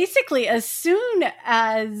 It's basically as soon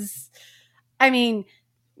as, I mean,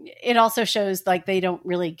 it also shows, like, they don't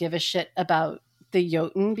really give a shit about the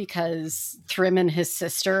Jotun because Thrym and his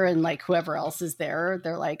sister and, like, whoever else is there,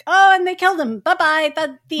 they're like, oh, and they killed him. Bye-bye.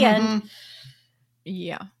 That's the end.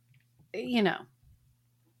 Yeah. You know.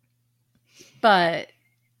 But...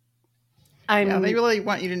 Yeah, they really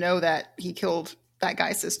want you to know that he killed that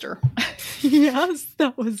guy's sister. Yes,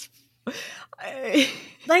 that was...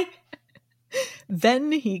 like...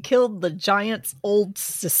 Then he killed the giant's old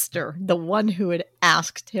sister, the one who had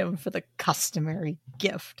asked him for the customary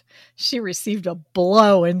gift. She received a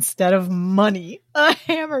blow instead of money, a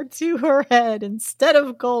hammer to her head instead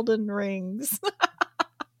of golden rings.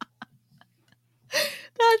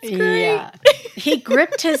 That's great. Yeah. He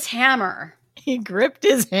gripped his hammer. He gripped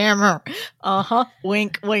his hammer. Uh-huh.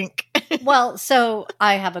 Wink, wink. Well, so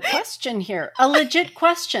I have a question here. A legit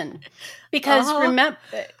question. Because remember...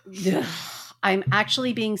 I'm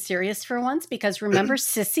actually being serious for once, because remember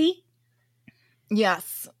Sissy?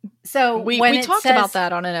 Yes. So we when talked about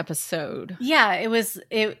that on an episode. Yeah, it was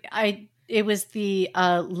the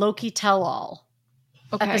Loki Tell-All.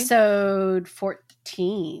 Okay. Episode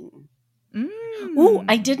 14. Ooh,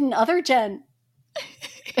 I did another Jen.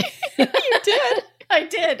 You did? I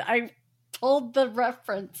did. I pulled the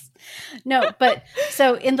reference. No, but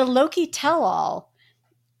so in the Loki Tell-All,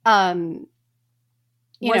 was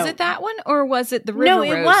it that one, or was it the River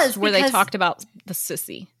it Roast was, where they talked about the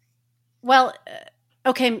sissy? Well,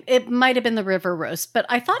 okay, it might have been the River Roast, but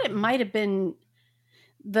I thought it might have been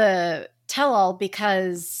the Tell-All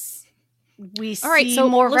because we see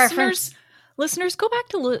more reference. Listeners, go back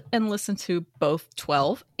to and listen to both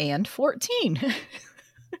 12 and 14.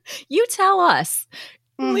 You tell us.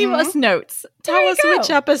 Leave us notes. Tell us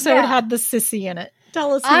which episode had the sissy in it.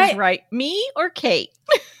 Tell us who's right, me or Kate.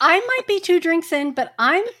 I might be 2 drinks in, but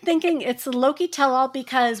I'm thinking it's the Loki Tell-All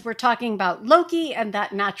because we're talking about Loki, and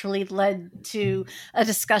that naturally led to a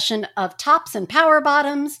discussion of tops and power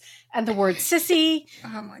bottoms and the word sissy.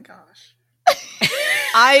 Oh my gosh.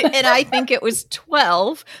 I think it was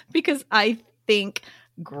 12 because I think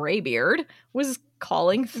Greybeard was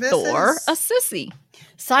calling Thor a sissy.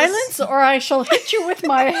 Silence or I shall hit you with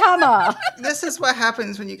my hammer. This is what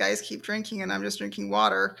happens when you guys keep drinking and I'm just drinking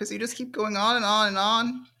water, because you just keep going on and on and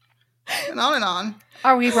on and on and on.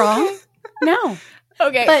 Are we wrong? No.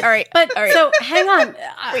 Okay, but, all right. So hang on.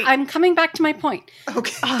 I'm coming back to my point.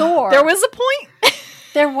 Okay. Thor. There was a point?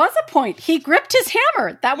 There was a point. He gripped his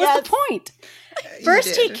hammer. That was the point.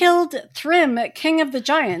 First he killed Thrym, King of the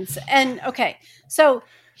Giants. And okay, so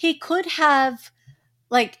he could have,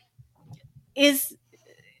 like,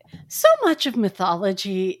 so much of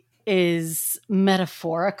mythology is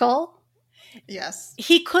metaphorical. Yes.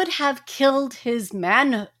 He could have killed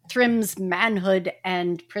Thrym's manhood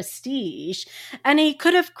and prestige, and he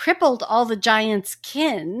could have crippled all the giant's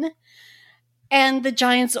kin and the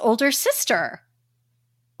giant's older sister.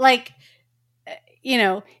 Like, you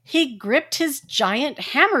know, he gripped his giant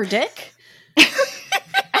hammer dick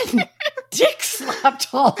and dick slapped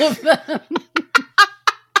all of them.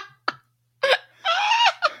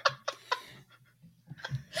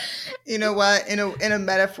 You know what? In a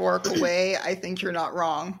metaphorical way, I think you're not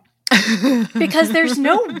wrong. Because there's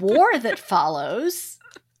no war that follows.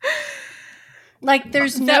 Like,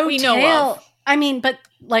 there's no tale. I mean, but,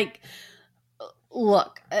 like,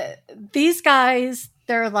 look, these guys,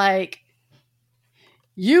 they're like,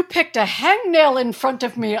 you picked a hangnail in front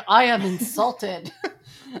of me. I am insulted.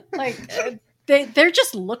 Like, they're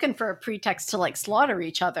just looking for a pretext to, like, slaughter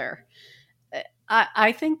each other.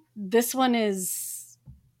 I think this one is,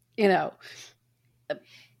 you know,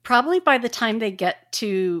 probably by the time they get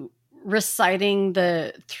to reciting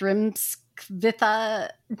the Thrymskvitha,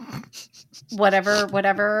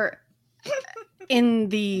 whatever, in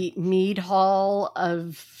the mead hall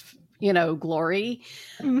of, you know, glory,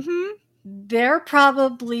 they're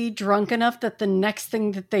probably drunk enough that the next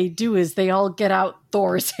thing that they do is they all get out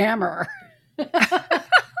Thor's hammer. Oh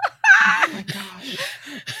my gosh.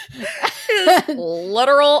 His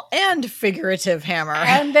literal and figurative hammer.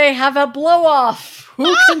 And they have a blow off.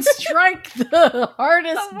 who can strike the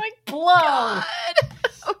hardest blow. God.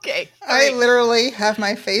 Okay. I literally have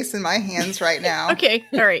my face in my hands right now. Okay.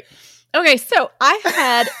 All right. Okay. So I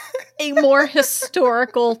had a more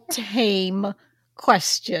historical, tame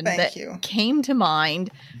question came to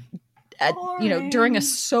mind. During a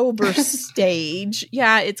sober stage.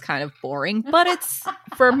 Yeah, it's kind of boring, but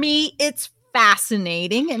for me, it's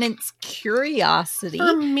fascinating and it's curiosity.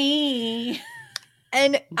 For me.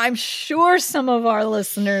 And I'm sure some of our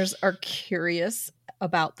listeners are curious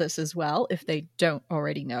about this as well, if they don't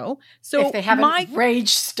already know. So if they haven't rage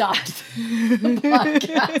stopped the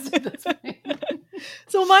podcast at this point.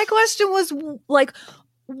 So my question was, like,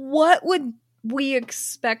 what would we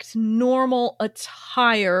expect normal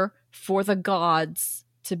attire for the gods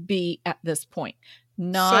to be at this point?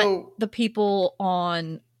 Not the people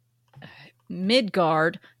on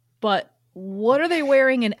Midgard, but what are they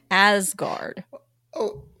wearing in Asgard?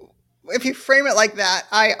 Oh, if you frame it like that,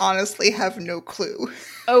 I honestly have no clue.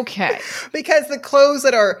 Okay. Because the clothes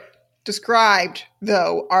that are described,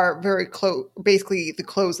 though, are very basically the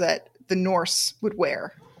clothes that the Norse would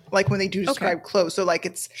wear. Like when they do describe clothes. So like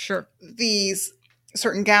it's these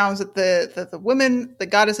certain gowns that the women, the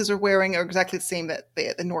goddesses are wearing are exactly the same that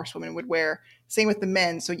the Norse women would wear. Same with the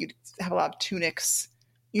men. So you'd have a lot of tunics.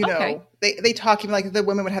 You know, they talk even like the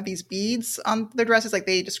women would have these beads on their dresses. Like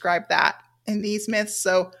they describe that in these myths.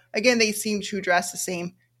 So again, they seem to dress the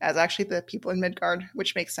same as actually the people in Midgard,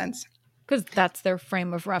 which makes sense. Because that's their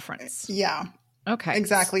frame of reference. Yeah. Okay.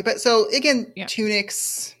 Exactly. But so again,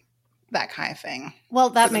 tunics, that kind of thing.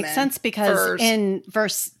 Well, that makes sense because in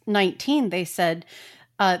verse 19, they said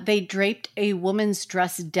they draped a woman's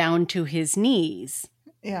dress down to his knees.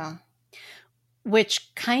 Yeah.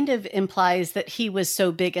 Which kind of implies that he was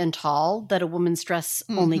so big and tall that a woman's dress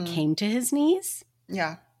only came to his knees.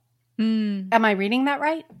 Yeah. Am I reading that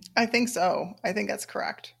right? I think so. I think that's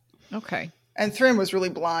correct. Okay. And Thrym was really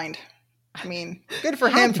blind. I mean, good for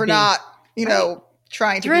him for not,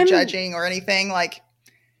 trying to be judging or anything. Like,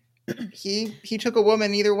 he took a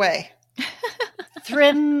woman either way.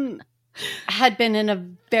 Thrym had been in a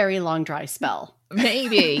very long dry spell.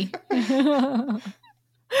 Maybe.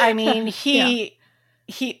 I mean, he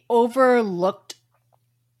overlooked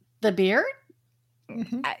the beard,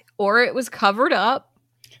 or it was covered up,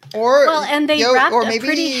 and they wrapped a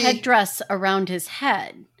pretty headdress around his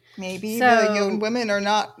head. Maybe the young women are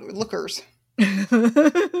not lookers.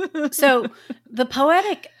 So the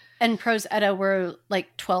poetic and prose Edda were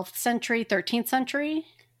like 12th century, 13th century.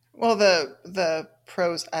 Well, the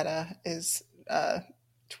prose Edda is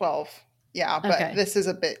 12. Yeah, but this is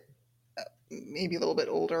a bit. Maybe a little bit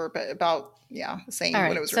older, but about, the same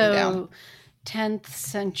when it was written down. 10th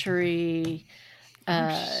century,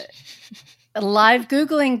 live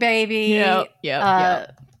Googling, baby.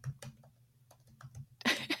 Yep.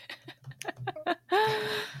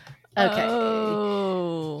 Okay.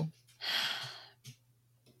 Oh.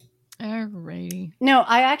 Alrighty. No,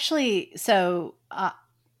 I actually,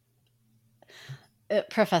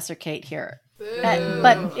 Professor Kate here.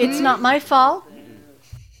 But it's not my fault.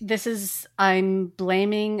 I'm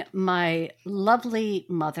blaming my lovely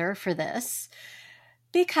mother for this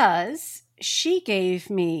because she gave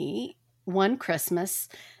me one Christmas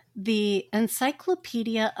the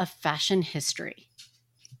Encyclopedia of Fashion History.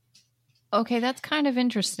 Okay, that's kind of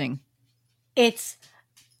interesting. It's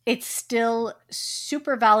still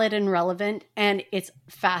super valid and relevant, and it's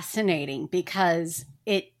fascinating because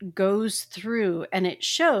it goes through and it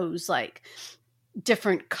shows like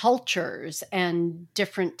different cultures and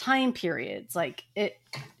different time periods, like it,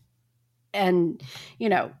 and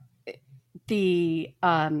it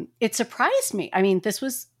surprised me. I mean, this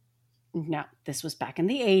was back in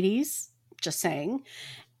the 80s, just saying,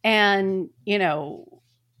 and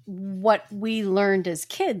what we learned as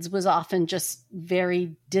kids was often just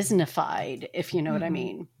very Disneyfied, if you know what I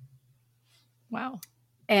mean. Wow.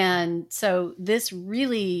 And so this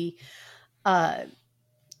really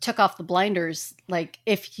took off the blinders. Like,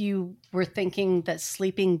 if you were thinking that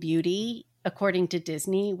Sleeping Beauty, according to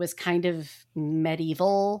Disney, was kind of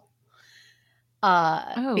medieval,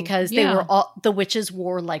 because they were all, the witches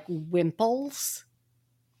wore like wimples.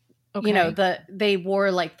 Okay. They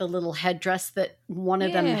wore like the little headdress that one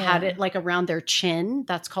of them had it like around their chin.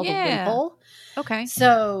 That's called a wimple. Okay.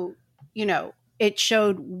 So, it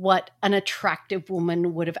showed what an attractive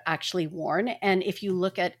woman would have actually worn. And if you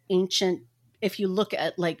look at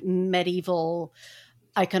like medieval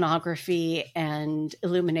iconography and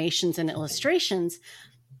illuminations and illustrations,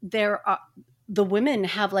 the women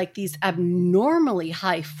have like these abnormally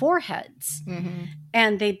high foreheads,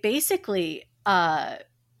 and they basically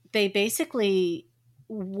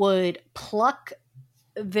would pluck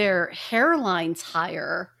their hairlines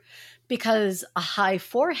higher because a high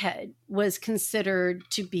forehead was considered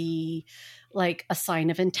to be like a sign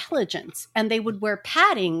of intelligence. And they would wear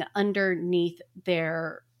padding underneath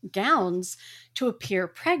their gowns to appear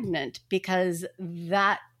pregnant because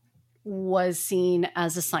that was seen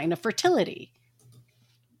as a sign of fertility,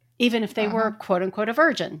 even if they were quote unquote a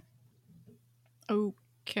virgin.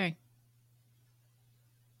 Okay.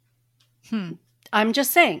 I'm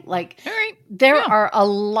just saying, like, all right. There are a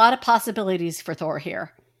lot of possibilities for Thor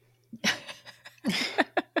here.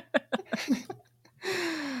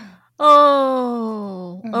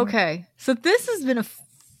 Oh, okay. So this has been a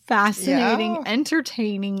fascinating,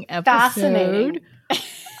 entertaining episode. Fascinating.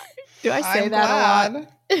 Do I say that a lot?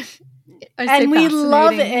 And we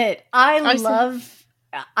love it.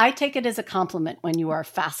 I take it as a compliment when you are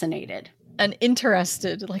fascinated. And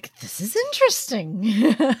interested. Like, this is interesting.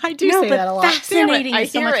 I do say that a lot. Fascinating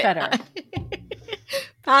is so much better.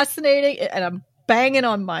 Fascinating. And I'm banging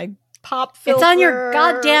on my pop filter. It's on your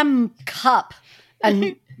goddamn cup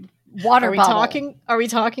and water bottle. Are we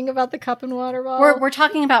talking about the cup and water bottle? We're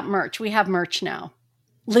talking about merch. We have merch now.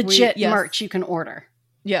 Legit merch you can order.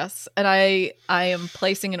 Yes. And I am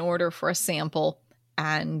placing an order for a sample.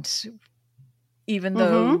 And even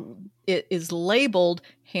though it is labeled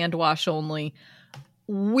hand wash only,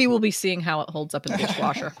 we will be seeing how it holds up in the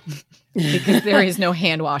dishwasher. Because there is no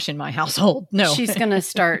hand wash in my household. No. She's going to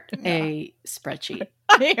start a spreadsheet.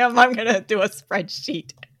 I am. I'm going to do a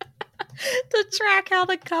spreadsheet to track how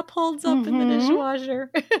the cup holds up in the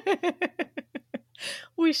dishwasher.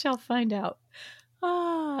 We shall find out.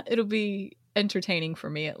 It'll be entertaining for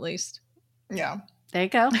me, at least. Yeah. There you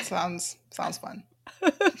go. Sounds fun.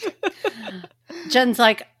 Jen's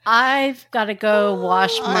like, I've got to go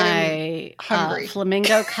wash my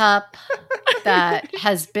flamingo cup that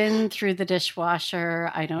has been through the dishwasher.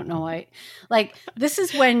 I don't know why. Like, this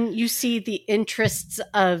is when you see the interests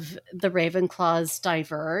of the Ravenclaws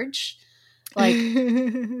diverge. Like,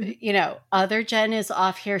 other Jen is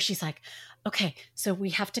off here. She's like, okay, so we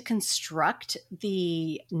have to construct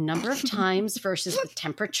the number of times versus the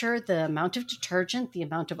temperature, the amount of detergent, the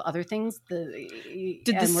amount of other things. Did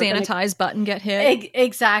the sanitize button get hit?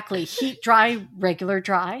 Exactly. Heat, dry, regular,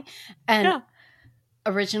 dry. And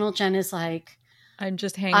original Jen is like, I'm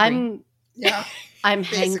just hangry. I'm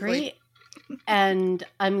hangry and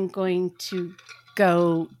I'm going to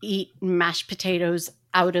go eat mashed potatoes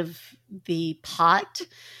out of the pot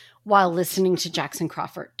while listening to Dr.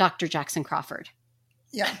 Jackson Crawford.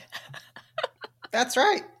 Yeah. That's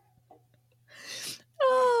right.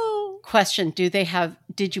 Oh. Question,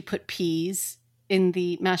 did you put peas in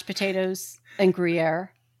the mashed potatoes and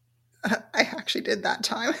Gruyere? I actually did that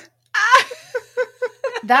time.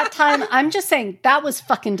 That time, I'm just saying, that was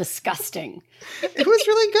fucking disgusting. It was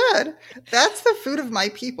really good. That's the food of my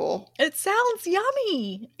people. It sounds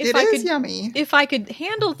yummy. It is yummy. If I could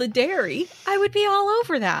handle the dairy, I would be all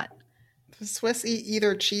over that. The Swiss eat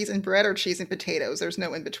either cheese and bread or cheese and potatoes. There's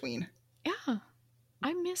no in between. Yeah.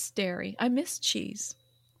 I miss dairy. I miss cheese.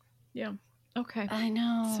 Yeah. Okay. I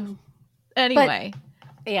know. So, anyway.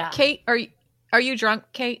 But, yeah. Kate, are you drunk,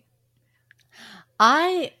 Kate?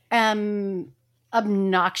 I am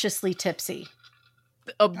obnoxiously tipsy.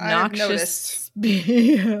 Obnoxious.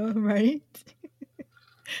 Yeah, right?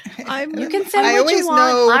 You can say what you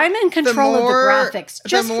want. I'm in control of the graphics.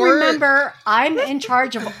 Just remember, I'm in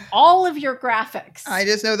charge of all of your graphics. I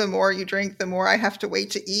just know the more you drink, the more I have to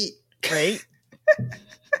wait to eat. Right?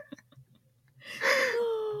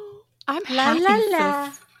 I'm happy for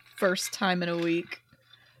the first time in a week.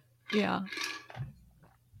 Yeah.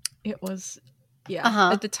 It was,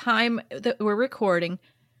 At the time that we're recording,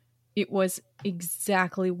 it was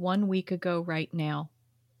exactly 1 week ago right now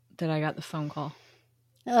that I got the phone call.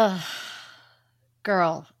 Ugh.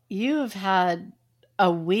 Girl, you have had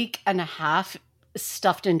a week and a half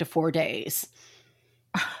stuffed into 4 days.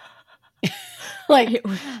 Like,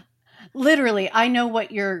 literally, I know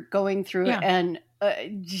what you're going through, and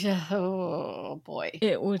oh boy,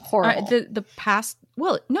 it was horrible.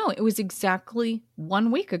 It was exactly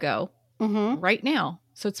 1 week ago, right now.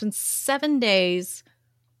 So it's been 7 days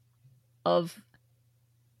of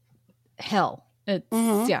hell.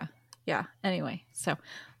 It's yeah. Anyway, so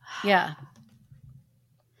yeah.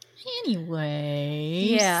 Anyway,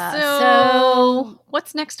 yeah. So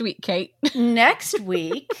what's next week, Kate? Next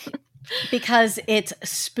week, because it's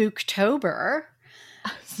Spooktober.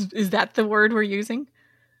 Is that the word we're using?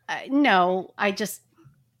 No, I just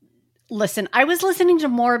listen. I was listening to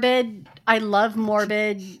Morbid. I love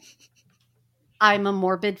Morbid. I'm a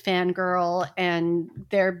Morbid fangirl, and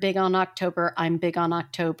they're big on October. I'm big on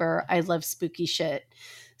October. I love spooky shit.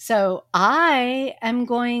 So I am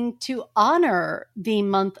going to honor the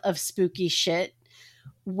month of spooky shit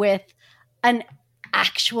with an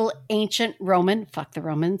actual ancient Roman, fuck the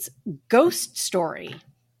Romans, ghost story.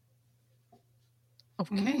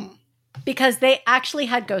 Okay. Because they actually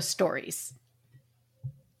had ghost stories.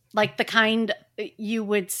 Like the kind you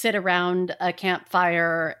would sit around a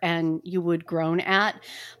campfire and you would groan at.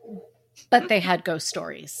 But they had ghost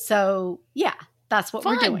stories. So, yeah, that's what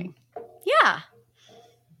we're doing. Yeah.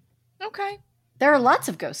 Okay. There are lots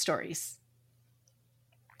of ghost stories.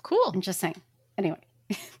 Cool. I'm just saying. Anyway,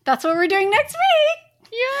 that's what we're doing next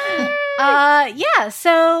week. Yay! Yeah,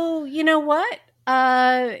 so you know what?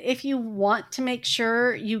 If you want to make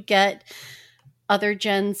sure you get other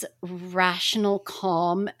Jen's rational,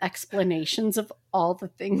 calm explanations of all the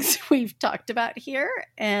things we've talked about here,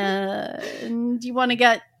 and you want to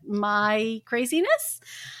get my craziness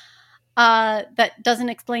that doesn't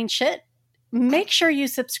explain shit, make sure you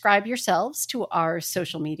subscribe yourselves to our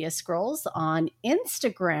social media scrolls on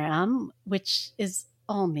Instagram, which is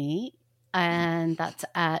all me, and that's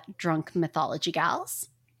at Drunk Mythology Gals.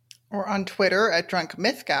 Or on Twitter at Drunk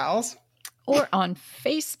Myth Gals. Or on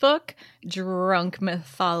Facebook, Drunk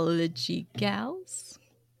Mythology Gals.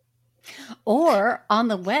 Or on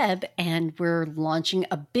the web, and we're launching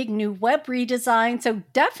a big new web redesign, so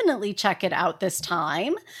definitely check it out this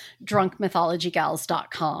time,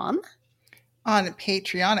 drunkmythologygals.com. On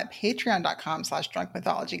Patreon at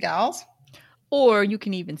patreon.com/drunkmythologygals. Or you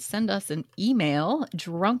can even send us an email,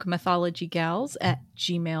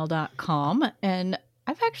 drunkmythologygals@gmail.com. And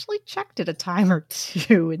I've actually checked it a time or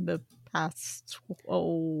two in the past.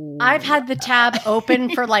 I've had the tab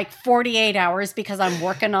open for like 48 hours because I'm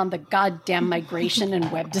working on the goddamn migration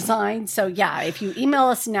and web design. So yeah, if you email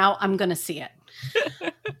us now, I'm going to see it.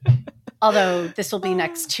 Although this will be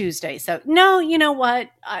next Tuesday. So no, you know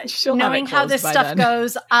what? Knowing how this stuff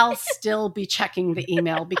goes, I'll still be checking the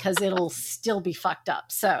email because it'll still be fucked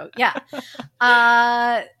up. So yeah.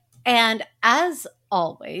 And as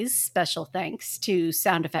always, special thanks to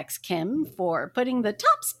Sound Effects Kim for putting the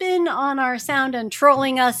top spin on our sound and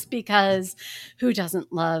trolling us, because who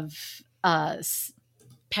doesn't love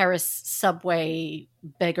Paris subway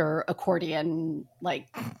beggar accordion,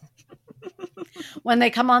 like when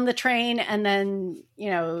they come on the train and then,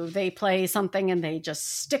 you know, they play something and they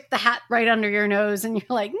just stick the hat right under your nose and you're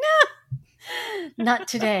like, no, not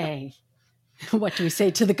today. What do we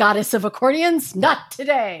say to the goddess of accordions? Not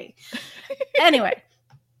today. Anyway,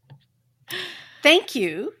 thank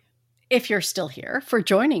you, if you're still here, for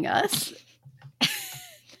joining us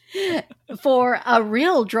for a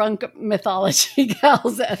real Drunk Mythology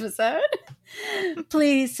Gals episode.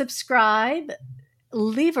 Please subscribe,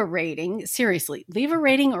 leave a rating. Seriously, leave a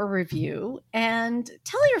rating or review, and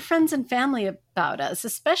tell your friends and family about us,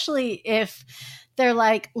 especially if they're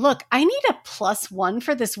like, look, I need a +1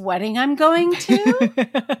 for this wedding I'm going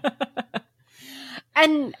to.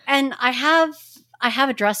 and I have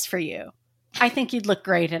a dress for you. I think you'd look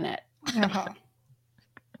great in it. Uh-huh.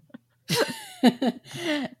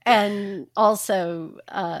 And also,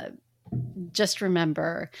 just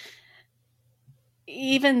remember,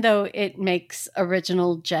 even though it makes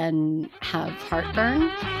original Jen have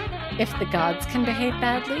heartburn, if the gods can behave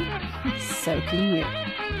badly, so can you.